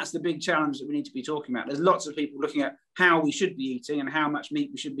 But that's the big challenge that we need to be talking about. There's lots of people looking at how we should be eating and how much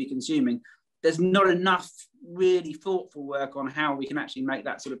meat we should be consuming. There's not enough really thoughtful work on how we can actually make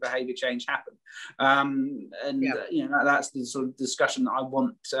that sort of behaviour change happen. You know, that's the sort of discussion that I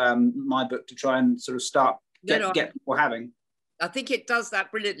want my book to try and sort of start get people having. I think it does that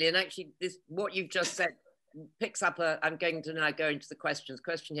brilliantly. And actually, what you've just said picks up I'm going to now go into the question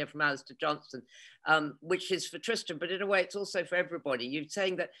here from Alistair Johnston, which is for Tristan, but in a way it's also for everybody. You're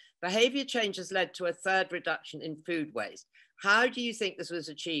saying that behaviour change has led to a third reduction in food waste. How do you think this was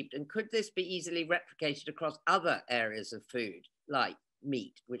achieved? And could this be easily replicated across other areas of food, like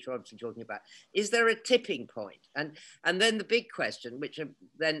meat, which we're obviously talking about? Is there a tipping point? And then the big question, which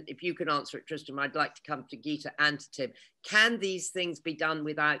then if you can answer it, Tristan, I'd like to come to Geeta and to Tim. Can these things be done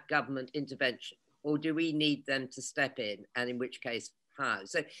without government intervention? Or do we need them to step in? And in which case, how?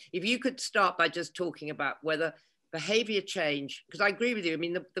 So if you could start by just talking about whether behavior change, because I agree with you. I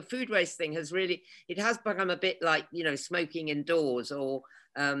mean, the food waste thing has really, it has become a bit like, you know, smoking indoors or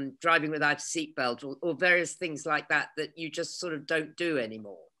driving without a seatbelt or various things like that you just sort of don't do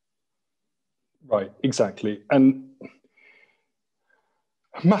anymore. Right, exactly. And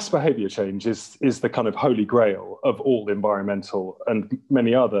mass behavior change is the kind of holy grail of all environmental and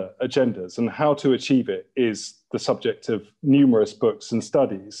many other agendas. And how to achieve it is the subject of numerous books and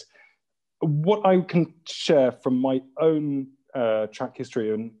studies. What I can share from my own track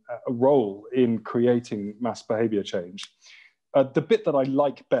history and role in creating mass behavior change, the bit that I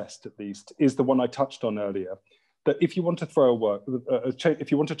like best, at least, is the one I touched on earlier, that if you want to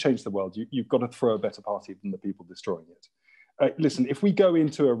if you want to change the world, you've got to throw a better party than the people destroying it. Listen, if we go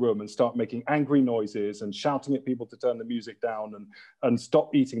into a room and start making angry noises and shouting at people to turn the music down and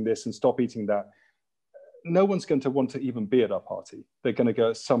stop eating this and stop eating that, no one's going to want to even be at our party. They're going to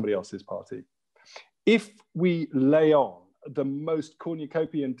go at somebody else's party. If we lay on the most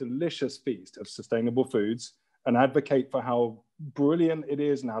cornucopian, delicious feast of sustainable foods and advocate for how brilliant it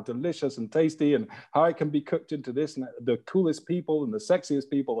is and how delicious and tasty and how it can be cooked into this, and the coolest people and the sexiest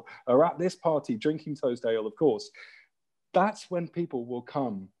people are at this party drinking toast ale, of course, that's when people will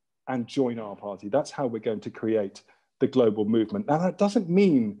come and join our party. That's how we're going to create the global movement. Now, that doesn't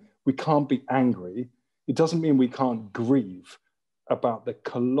mean we can't be angry. It doesn't mean we can't grieve about the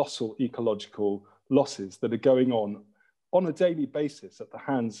colossal ecological losses that are going on a daily basis at the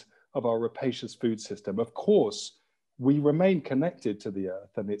hands of our rapacious food system. Of course, we remain connected to the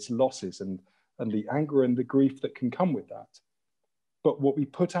earth and its losses and the anger and the grief that can come with that. But what we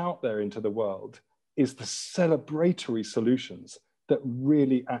put out there into the world is the celebratory solutions that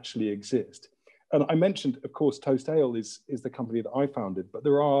really actually exist. And I mentioned, of course, Toast Ale is the company that I founded, but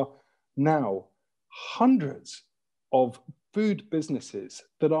there are now hundreds of food businesses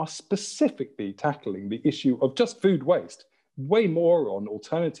that are specifically tackling the issue of just food waste, way more on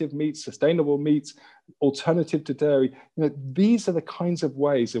alternative meats, sustainable meats, alternative to dairy. You know, these are the kinds of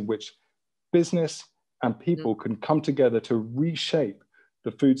ways in which business and people can come together to reshape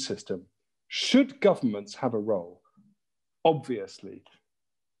the food system. Should governments have a role? Obviously,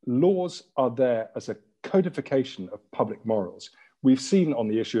 laws are there as a codification of public morals. We've seen on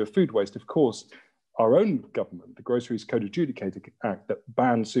the issue of food waste, of course, our own government, the Groceries Code Adjudicator Act that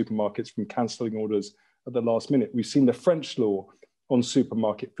banned supermarkets from cancelling orders at the last minute. We've seen the French law on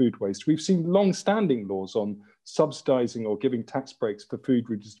supermarket food waste. We've seen long-standing laws on subsidising or giving tax breaks for food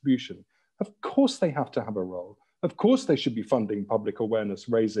redistribution. Of course they have to have a role. Of course they should be funding public awareness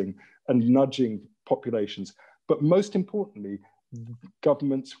raising and nudging populations. But most importantly,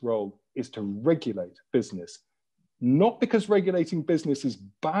 government's role is to regulate business. Not because regulating business is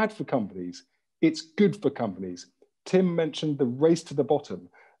bad for companies, it's good for companies. Tim mentioned the race to the bottom.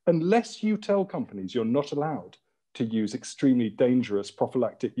 Unless you tell companies you're not allowed to use extremely dangerous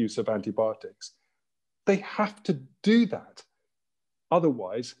prophylactic use of antibiotics, they have to do that.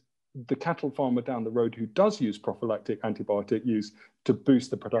 Otherwise, the cattle farmer down the road who does use prophylactic antibiotic use to boost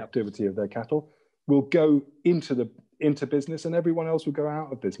the productivity of their cattle will go into business and everyone else will go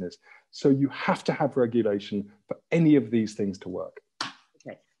out of business. So you have to have regulation for any of these things to work.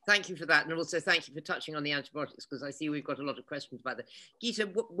 Okay, thank you for that. And also thank you for touching on the antibiotics, because I see we've got a lot of questions about that. Geeta,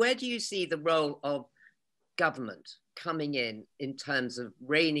 where do you see the role of government coming in terms of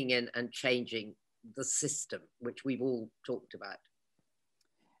reining in and changing the system, which we've all talked about?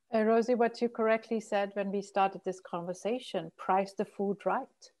 Rosie, what you correctly said when we started this conversation, price the food right.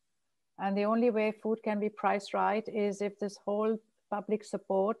 And the only way food can be priced right is if this whole public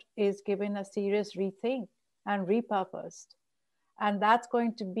support is given a serious rethink and repurposed. And that's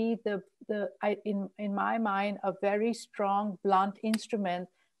going to be in my mind, a very strong, blunt instrument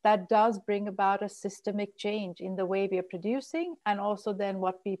that does bring about a systemic change in the way we are producing and also then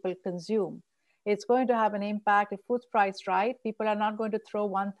what people consume. It's going to have an impact. If food's priced right, people are not going to throw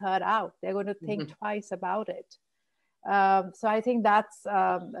 1/3 out. They're going to think twice about it. So I think that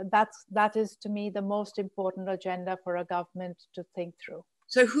is, to me, the most important agenda for a government to think through.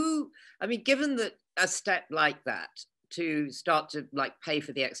 So given that a step like that to start to pay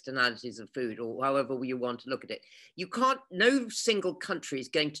for the externalities of food, or however you want to look at it, no single country is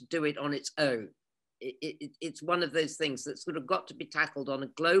going to do it on its own. It's one of those things that's sort of got to be tackled on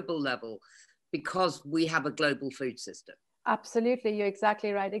a global level, because we have a global food system. Absolutely, you're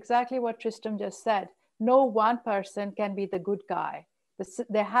exactly right. Exactly what Tristram just said. No one person can be the good guy.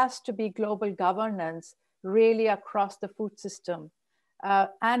 There has to be global governance really across the food system.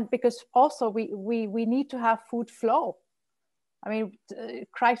 And because also we need to have food flow. I mean,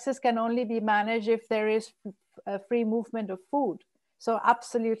 crisis can only be managed if there is a free movement of food. So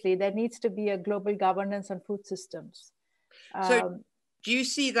absolutely, there needs to be a global governance on food systems. Do you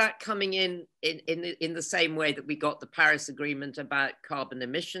see that coming in the same way that we got the Paris Agreement about carbon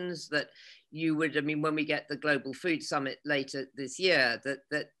emissions, that you would, when we get the Global Food Summit later this year,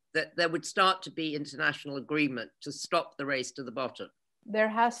 that there would start to be international agreement to stop the race to the bottom? There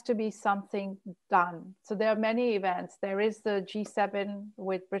has to be something done. So there are many events. There is the G7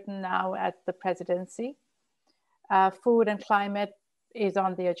 with Britain now at the presidency. Food and climate is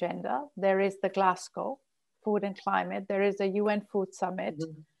on the agenda. There is the Glasgow Food and Climate. There is a UN Food Summit.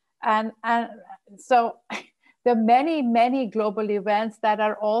 And so there are many, many global events that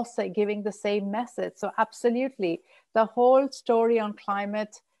are also giving the same message. So absolutely, the whole story on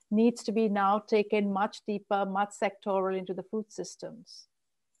climate needs to be now taken much deeper, much sectoral into the food systems.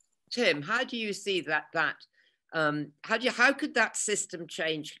 Tim, how do you see how could that system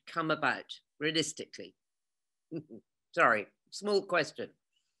change come about realistically? Sorry, small question.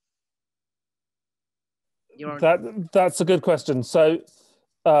 That's a good question. So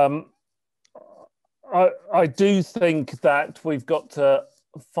I do think that we've got to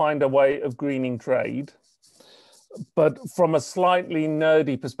find a way of greening trade. But from a slightly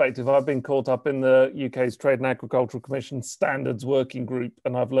nerdy perspective, I've been caught up in the UK's Trade and Agricultural Commission Standards Working Group,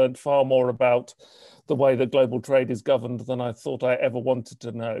 and I've learned far more about the way that global trade is governed than I thought I ever wanted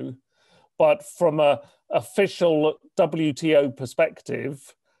to know. But from an official WTO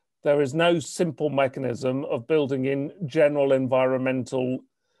perspective, there is no simple mechanism of building in general environmental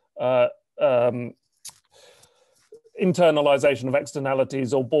internalization of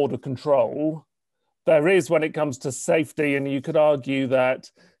externalities or border control. There is when it comes to safety, and you could argue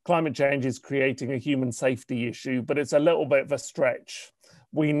that climate change is creating a human safety issue, but it's a little bit of a stretch.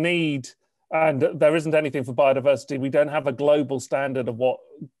 We need, and there isn't anything for biodiversity. We don't have a global standard of what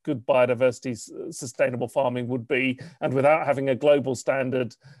good biodiversity sustainable farming would be. And without having a global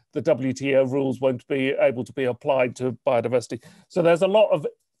standard, the WTO rules won't be able to be applied to biodiversity. So there's a lot of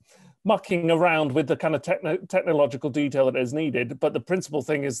mucking around with the kind of technological detail that is needed. But the principal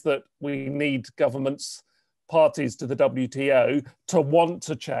thing is that we need governments, parties to the WTO to want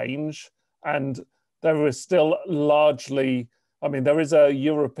to change. And there is still largely, there is a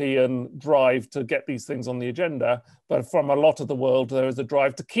European drive to get these things on the agenda, but from a lot of the world, there is a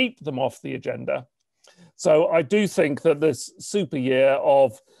drive to keep them off the agenda. So I do think that this super year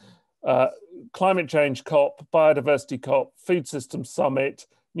of climate change COP, biodiversity COP, food system summit,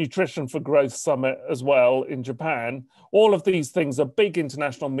 Nutrition for Growth Summit as well in Japan. All of these things are big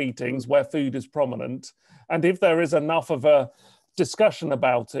international meetings where food is prominent. And if there is enough of a discussion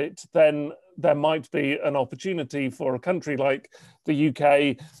about it, then there might be an opportunity for a country like the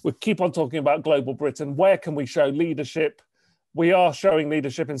UK. We keep on talking about global Britain. Where can we show leadership? We are showing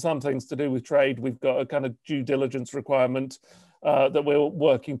leadership in some things to do with trade. We've got a kind of due diligence requirement that we're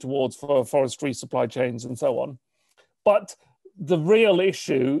working towards for forestry supply chains and so on. But the real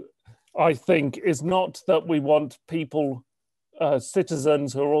issue, I think, is not that we want people,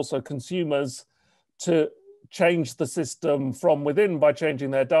 citizens who are also consumers, to change the system from within by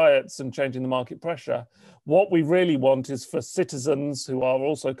changing their diets and changing the market pressure. What we really want is for citizens who are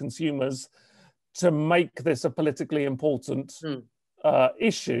also consumers to make this a politically important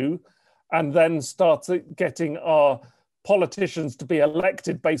issue and then start getting our politicians to be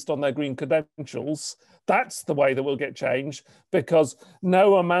elected based on their green credentials, that's the way that we'll get change. Because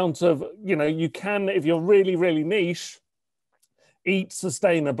no amount of, you can, if you're really, really niche, eat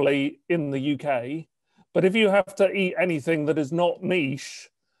sustainably in the UK. But if you have to eat anything that is not niche,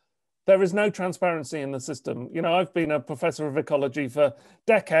 there is no transparency in the system. I've been a professor of ecology for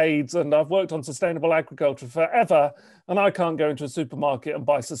decades and I've worked on sustainable agriculture forever, and I can't go into a supermarket and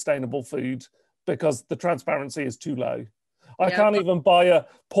buy sustainable food because the transparency is too low. I can't even buy a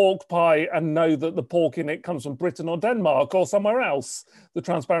pork pie and know that the pork in it comes from Britain or Denmark or somewhere else. The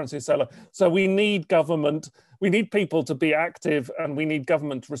transparency is so low. So we need government, we need people to be active, and we need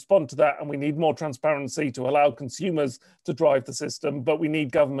government to respond to that, and we need more transparency to allow consumers to drive the system, but we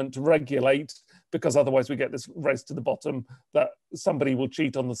need government to regulate, because otherwise we get this race to the bottom that somebody will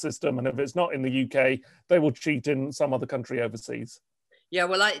cheat on the system, and if it's not in the UK, they will cheat in some other country overseas. Yeah,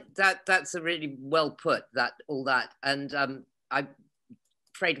 well, that's a really well put, all that. And I'm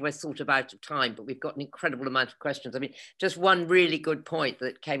afraid we're sort of out of time, but we've got an incredible amount of questions. I mean, just one really good point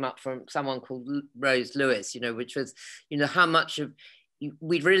that came up from someone called Rose Lewis, which was, how much of,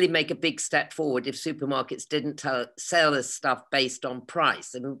 we'd really make a big step forward if supermarkets didn't sell us stuff based on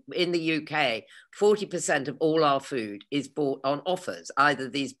price. I mean, in the UK, 40% of all our food is bought on offers, either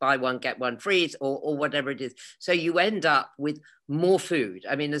these buy one, get one free or whatever it is. So you end up with more food.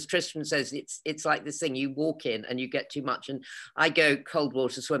 I mean, as Tristan says, it's like this thing, you walk in and you get too much. And I go cold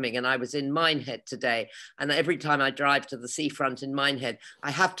water swimming, and I was in Minehead today. And every time I drive to the seafront in Minehead,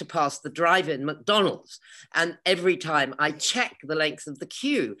 I have to pass the drive-in McDonald's. And every time I check the length of the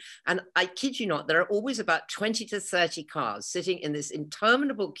queue. And I kid you not, there are always about 20 to 30 cars sitting in this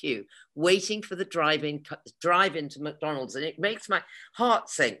interminable queue, waiting for the drive-in to McDonald's. And it makes my heart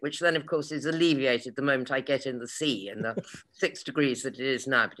sink, which then of course is alleviated the moment I get in the sea and the 6 degrees that it is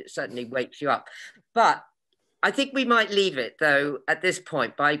now, but it certainly wakes you up. But I think we might leave it though at this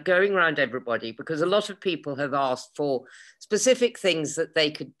point by going around everybody, because a lot of people have asked for specific things that they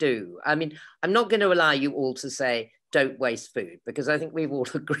could do. I mean, I'm not going to allow you all to say, don't waste food, because I think we've all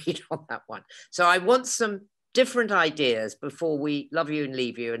agreed on that one. So I want some different ideas before we love you and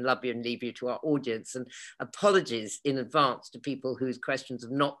leave you, and love you and leave you to our audience, and apologies in advance to people whose questions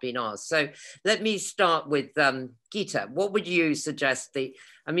have not been asked. So let me start with Geeta. What would you suggest? I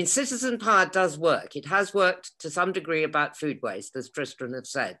mean, citizen power does work. It has worked to some degree about food waste, as Tristan have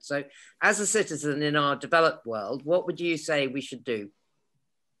said. So as a citizen in our developed world, what would you say we should do?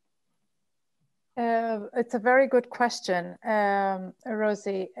 It's a very good question,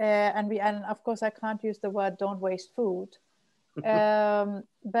 Rosie. And of course, I can't use the word "don't waste food,"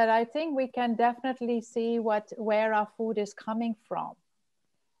 but I think we can definitely see where our food is coming from,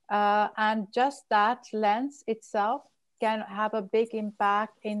 and just that lens itself can have a big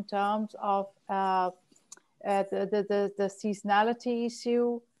impact in terms of the seasonality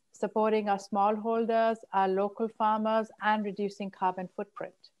issue, supporting our smallholders, our local farmers, and reducing carbon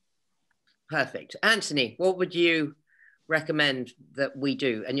footprint. Perfect. Anthony, what would you recommend that we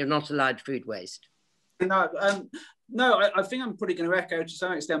do? And you're not allowed food waste. No, I think I'm probably going to echo to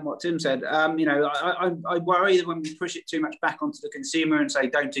some extent what Tim said. I worry that when we push it too much back onto the consumer and say,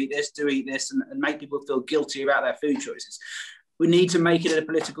 don't eat this, do eat this, and make people feel guilty about their food choices. We need to make it a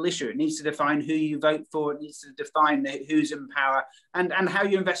political issue. It needs to define who you vote for. It needs to define who's in power and how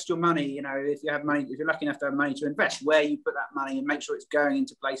you invest your money. If you have money, if you're lucky enough to have money to invest, where you put that money, and make sure it's going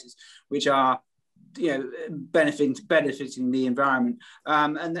into places which are, benefiting the environment.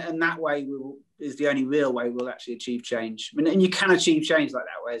 And that way is the only real way we'll actually achieve change. I mean, and you can achieve change like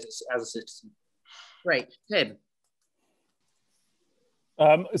that way as a citizen. Great, Tim.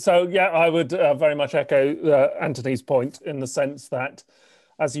 So yeah, I would very much echo Anthony's point, in the sense that,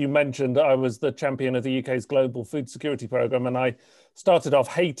 as you mentioned, I was the champion of the UK's global food security programme, and I started off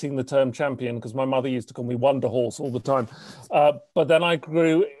hating the term champion because my mother used to call me Wonder Horse all the time. But then I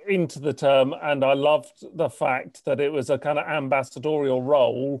grew into the term, and I loved the fact that it was a kind of ambassadorial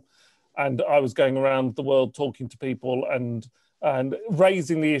role, and I was going around the world talking to people and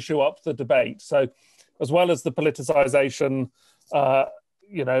raising the issue up the debate. So as well as the politicisation,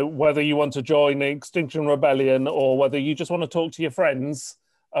 whether you want to join the Extinction Rebellion or whether you just want to talk to your friends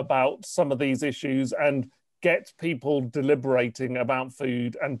about some of these issues and get people deliberating about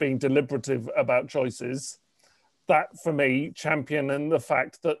food and being deliberative about choices, that for me, championing the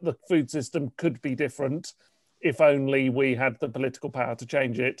fact that the food system could be different if only we had the political power to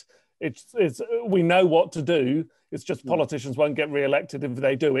change it. We know what to do. It's just politicians won't get re-elected if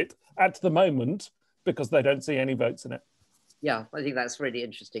they do it at the moment because they don't see any votes in it. Yeah, I think that's really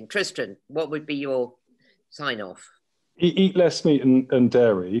interesting. Tristan, what would be your sign off? Eat less meat and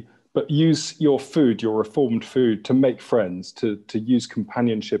dairy, but use your food, your reformed food, to make friends, to use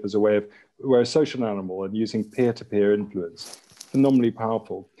companionship as a way of, we're a social animal, and using peer-to-peer influence, phenomenally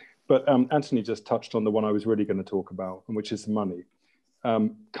powerful. But Anthony just touched on the one I was really going to talk about, and which is money.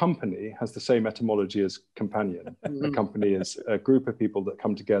 Company has the same etymology as companion. A company is a group of people that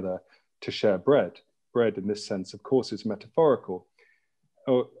come together to share bread. Bread in this sense, of course, is metaphorical.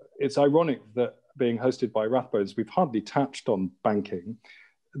 It's ironic that being hosted by Rathbones, we've hardly touched on banking.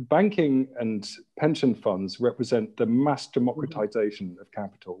 Banking and pension funds represent the mass democratization of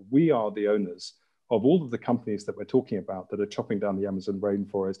capital. We are the owners of all of the companies that we're talking about that are chopping down the Amazon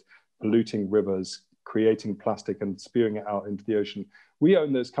rainforest, polluting rivers, creating plastic and spewing it out into the ocean. We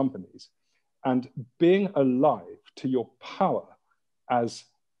own those companies. And being alive to your power as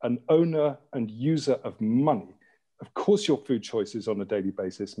an owner and user of money, of course your food choices on a daily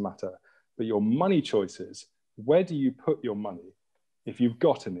basis matter, but your money choices, where do you put your money if you've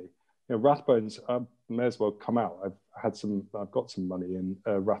got any? You know, Rathbones, may as well come out. I've got some money in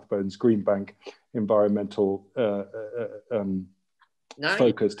Rathbones Green Bank environmental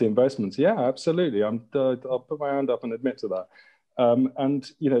focused investments. Yeah, absolutely. I'll put my hand up and admit to that. And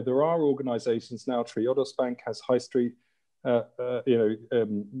you know, there are organizations now. Triodos Bank has high street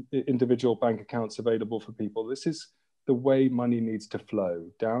individual bank accounts available for people. This is the way money needs to flow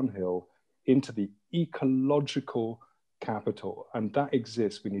downhill into the ecological capital, and that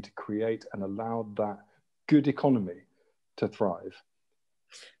exists. We need to create and allow that good economy to thrive.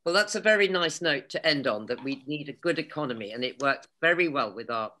 Well, that's a very nice note to end on, that we need a good economy, and it works very well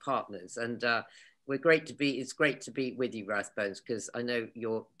with our partners. And it's great to be with you, Rathbones, because I know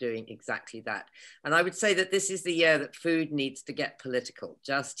you're doing exactly that. And I would say that this is the year that food needs to get political,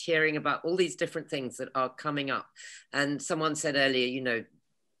 just hearing about all these different things that are coming up. And someone said earlier, you know,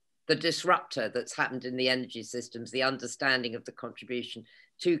 the disruptor that's happened in the energy systems, the understanding of the contribution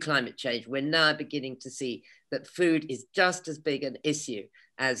to climate change, we're now beginning to see that food is just as big an issue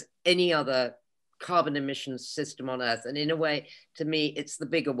as any other carbon emissions system on Earth. And in a way, to me, it's the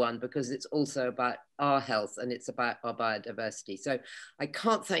bigger one, because it's also about our health and it's about our biodiversity. So I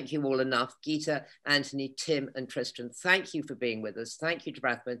can't thank you all enough. Geeta, Anthony, Tim, and Tristan, thank you for being with us. Thank you to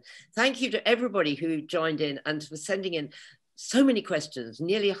Rathbone. Thank you to everybody who joined in and for sending in so many questions,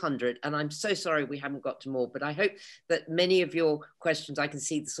 nearly 100, and I'm so sorry we haven't got to more, but I hope that many of your questions, I can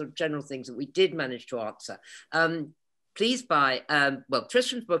see the sort of general things that we did manage to answer. Please buy, well,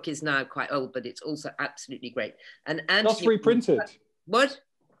 Tristan's book is now quite old, but it's also absolutely great. And Anthony, just reprinted. What?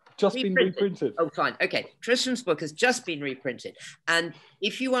 Just been reprinted. Oh, fine. Okay. Tristan's book has just been reprinted. And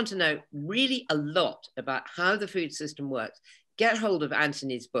if you want to know really a lot about how the food system works, get hold of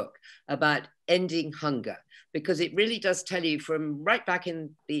Anthony's book about ending hunger, because it really does tell you from right back in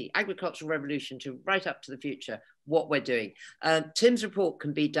the agricultural revolution to right up to the future what we're doing. Tim's report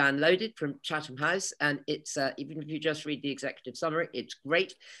can be downloaded from Chatham House, and it's even if you just read the executive summary, it's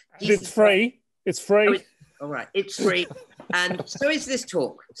great. It's free. It's free. All right, it's free. And so is this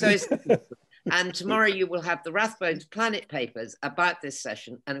talk. So is and tomorrow you will have the Rathbones Planet papers about this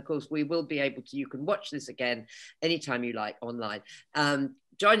session. And of course, we will be able to, you can watch this again anytime you like online.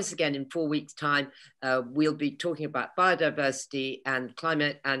 Join us again in 4 weeks' time. We'll be talking about biodiversity and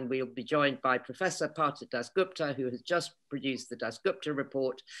climate, and we'll be joined by Professor Partha Dasgupta, who has just produced the Dasgupta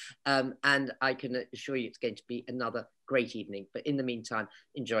report. And I can assure you it's going to be another great evening. But in the meantime,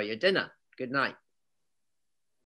 enjoy your dinner. Good night.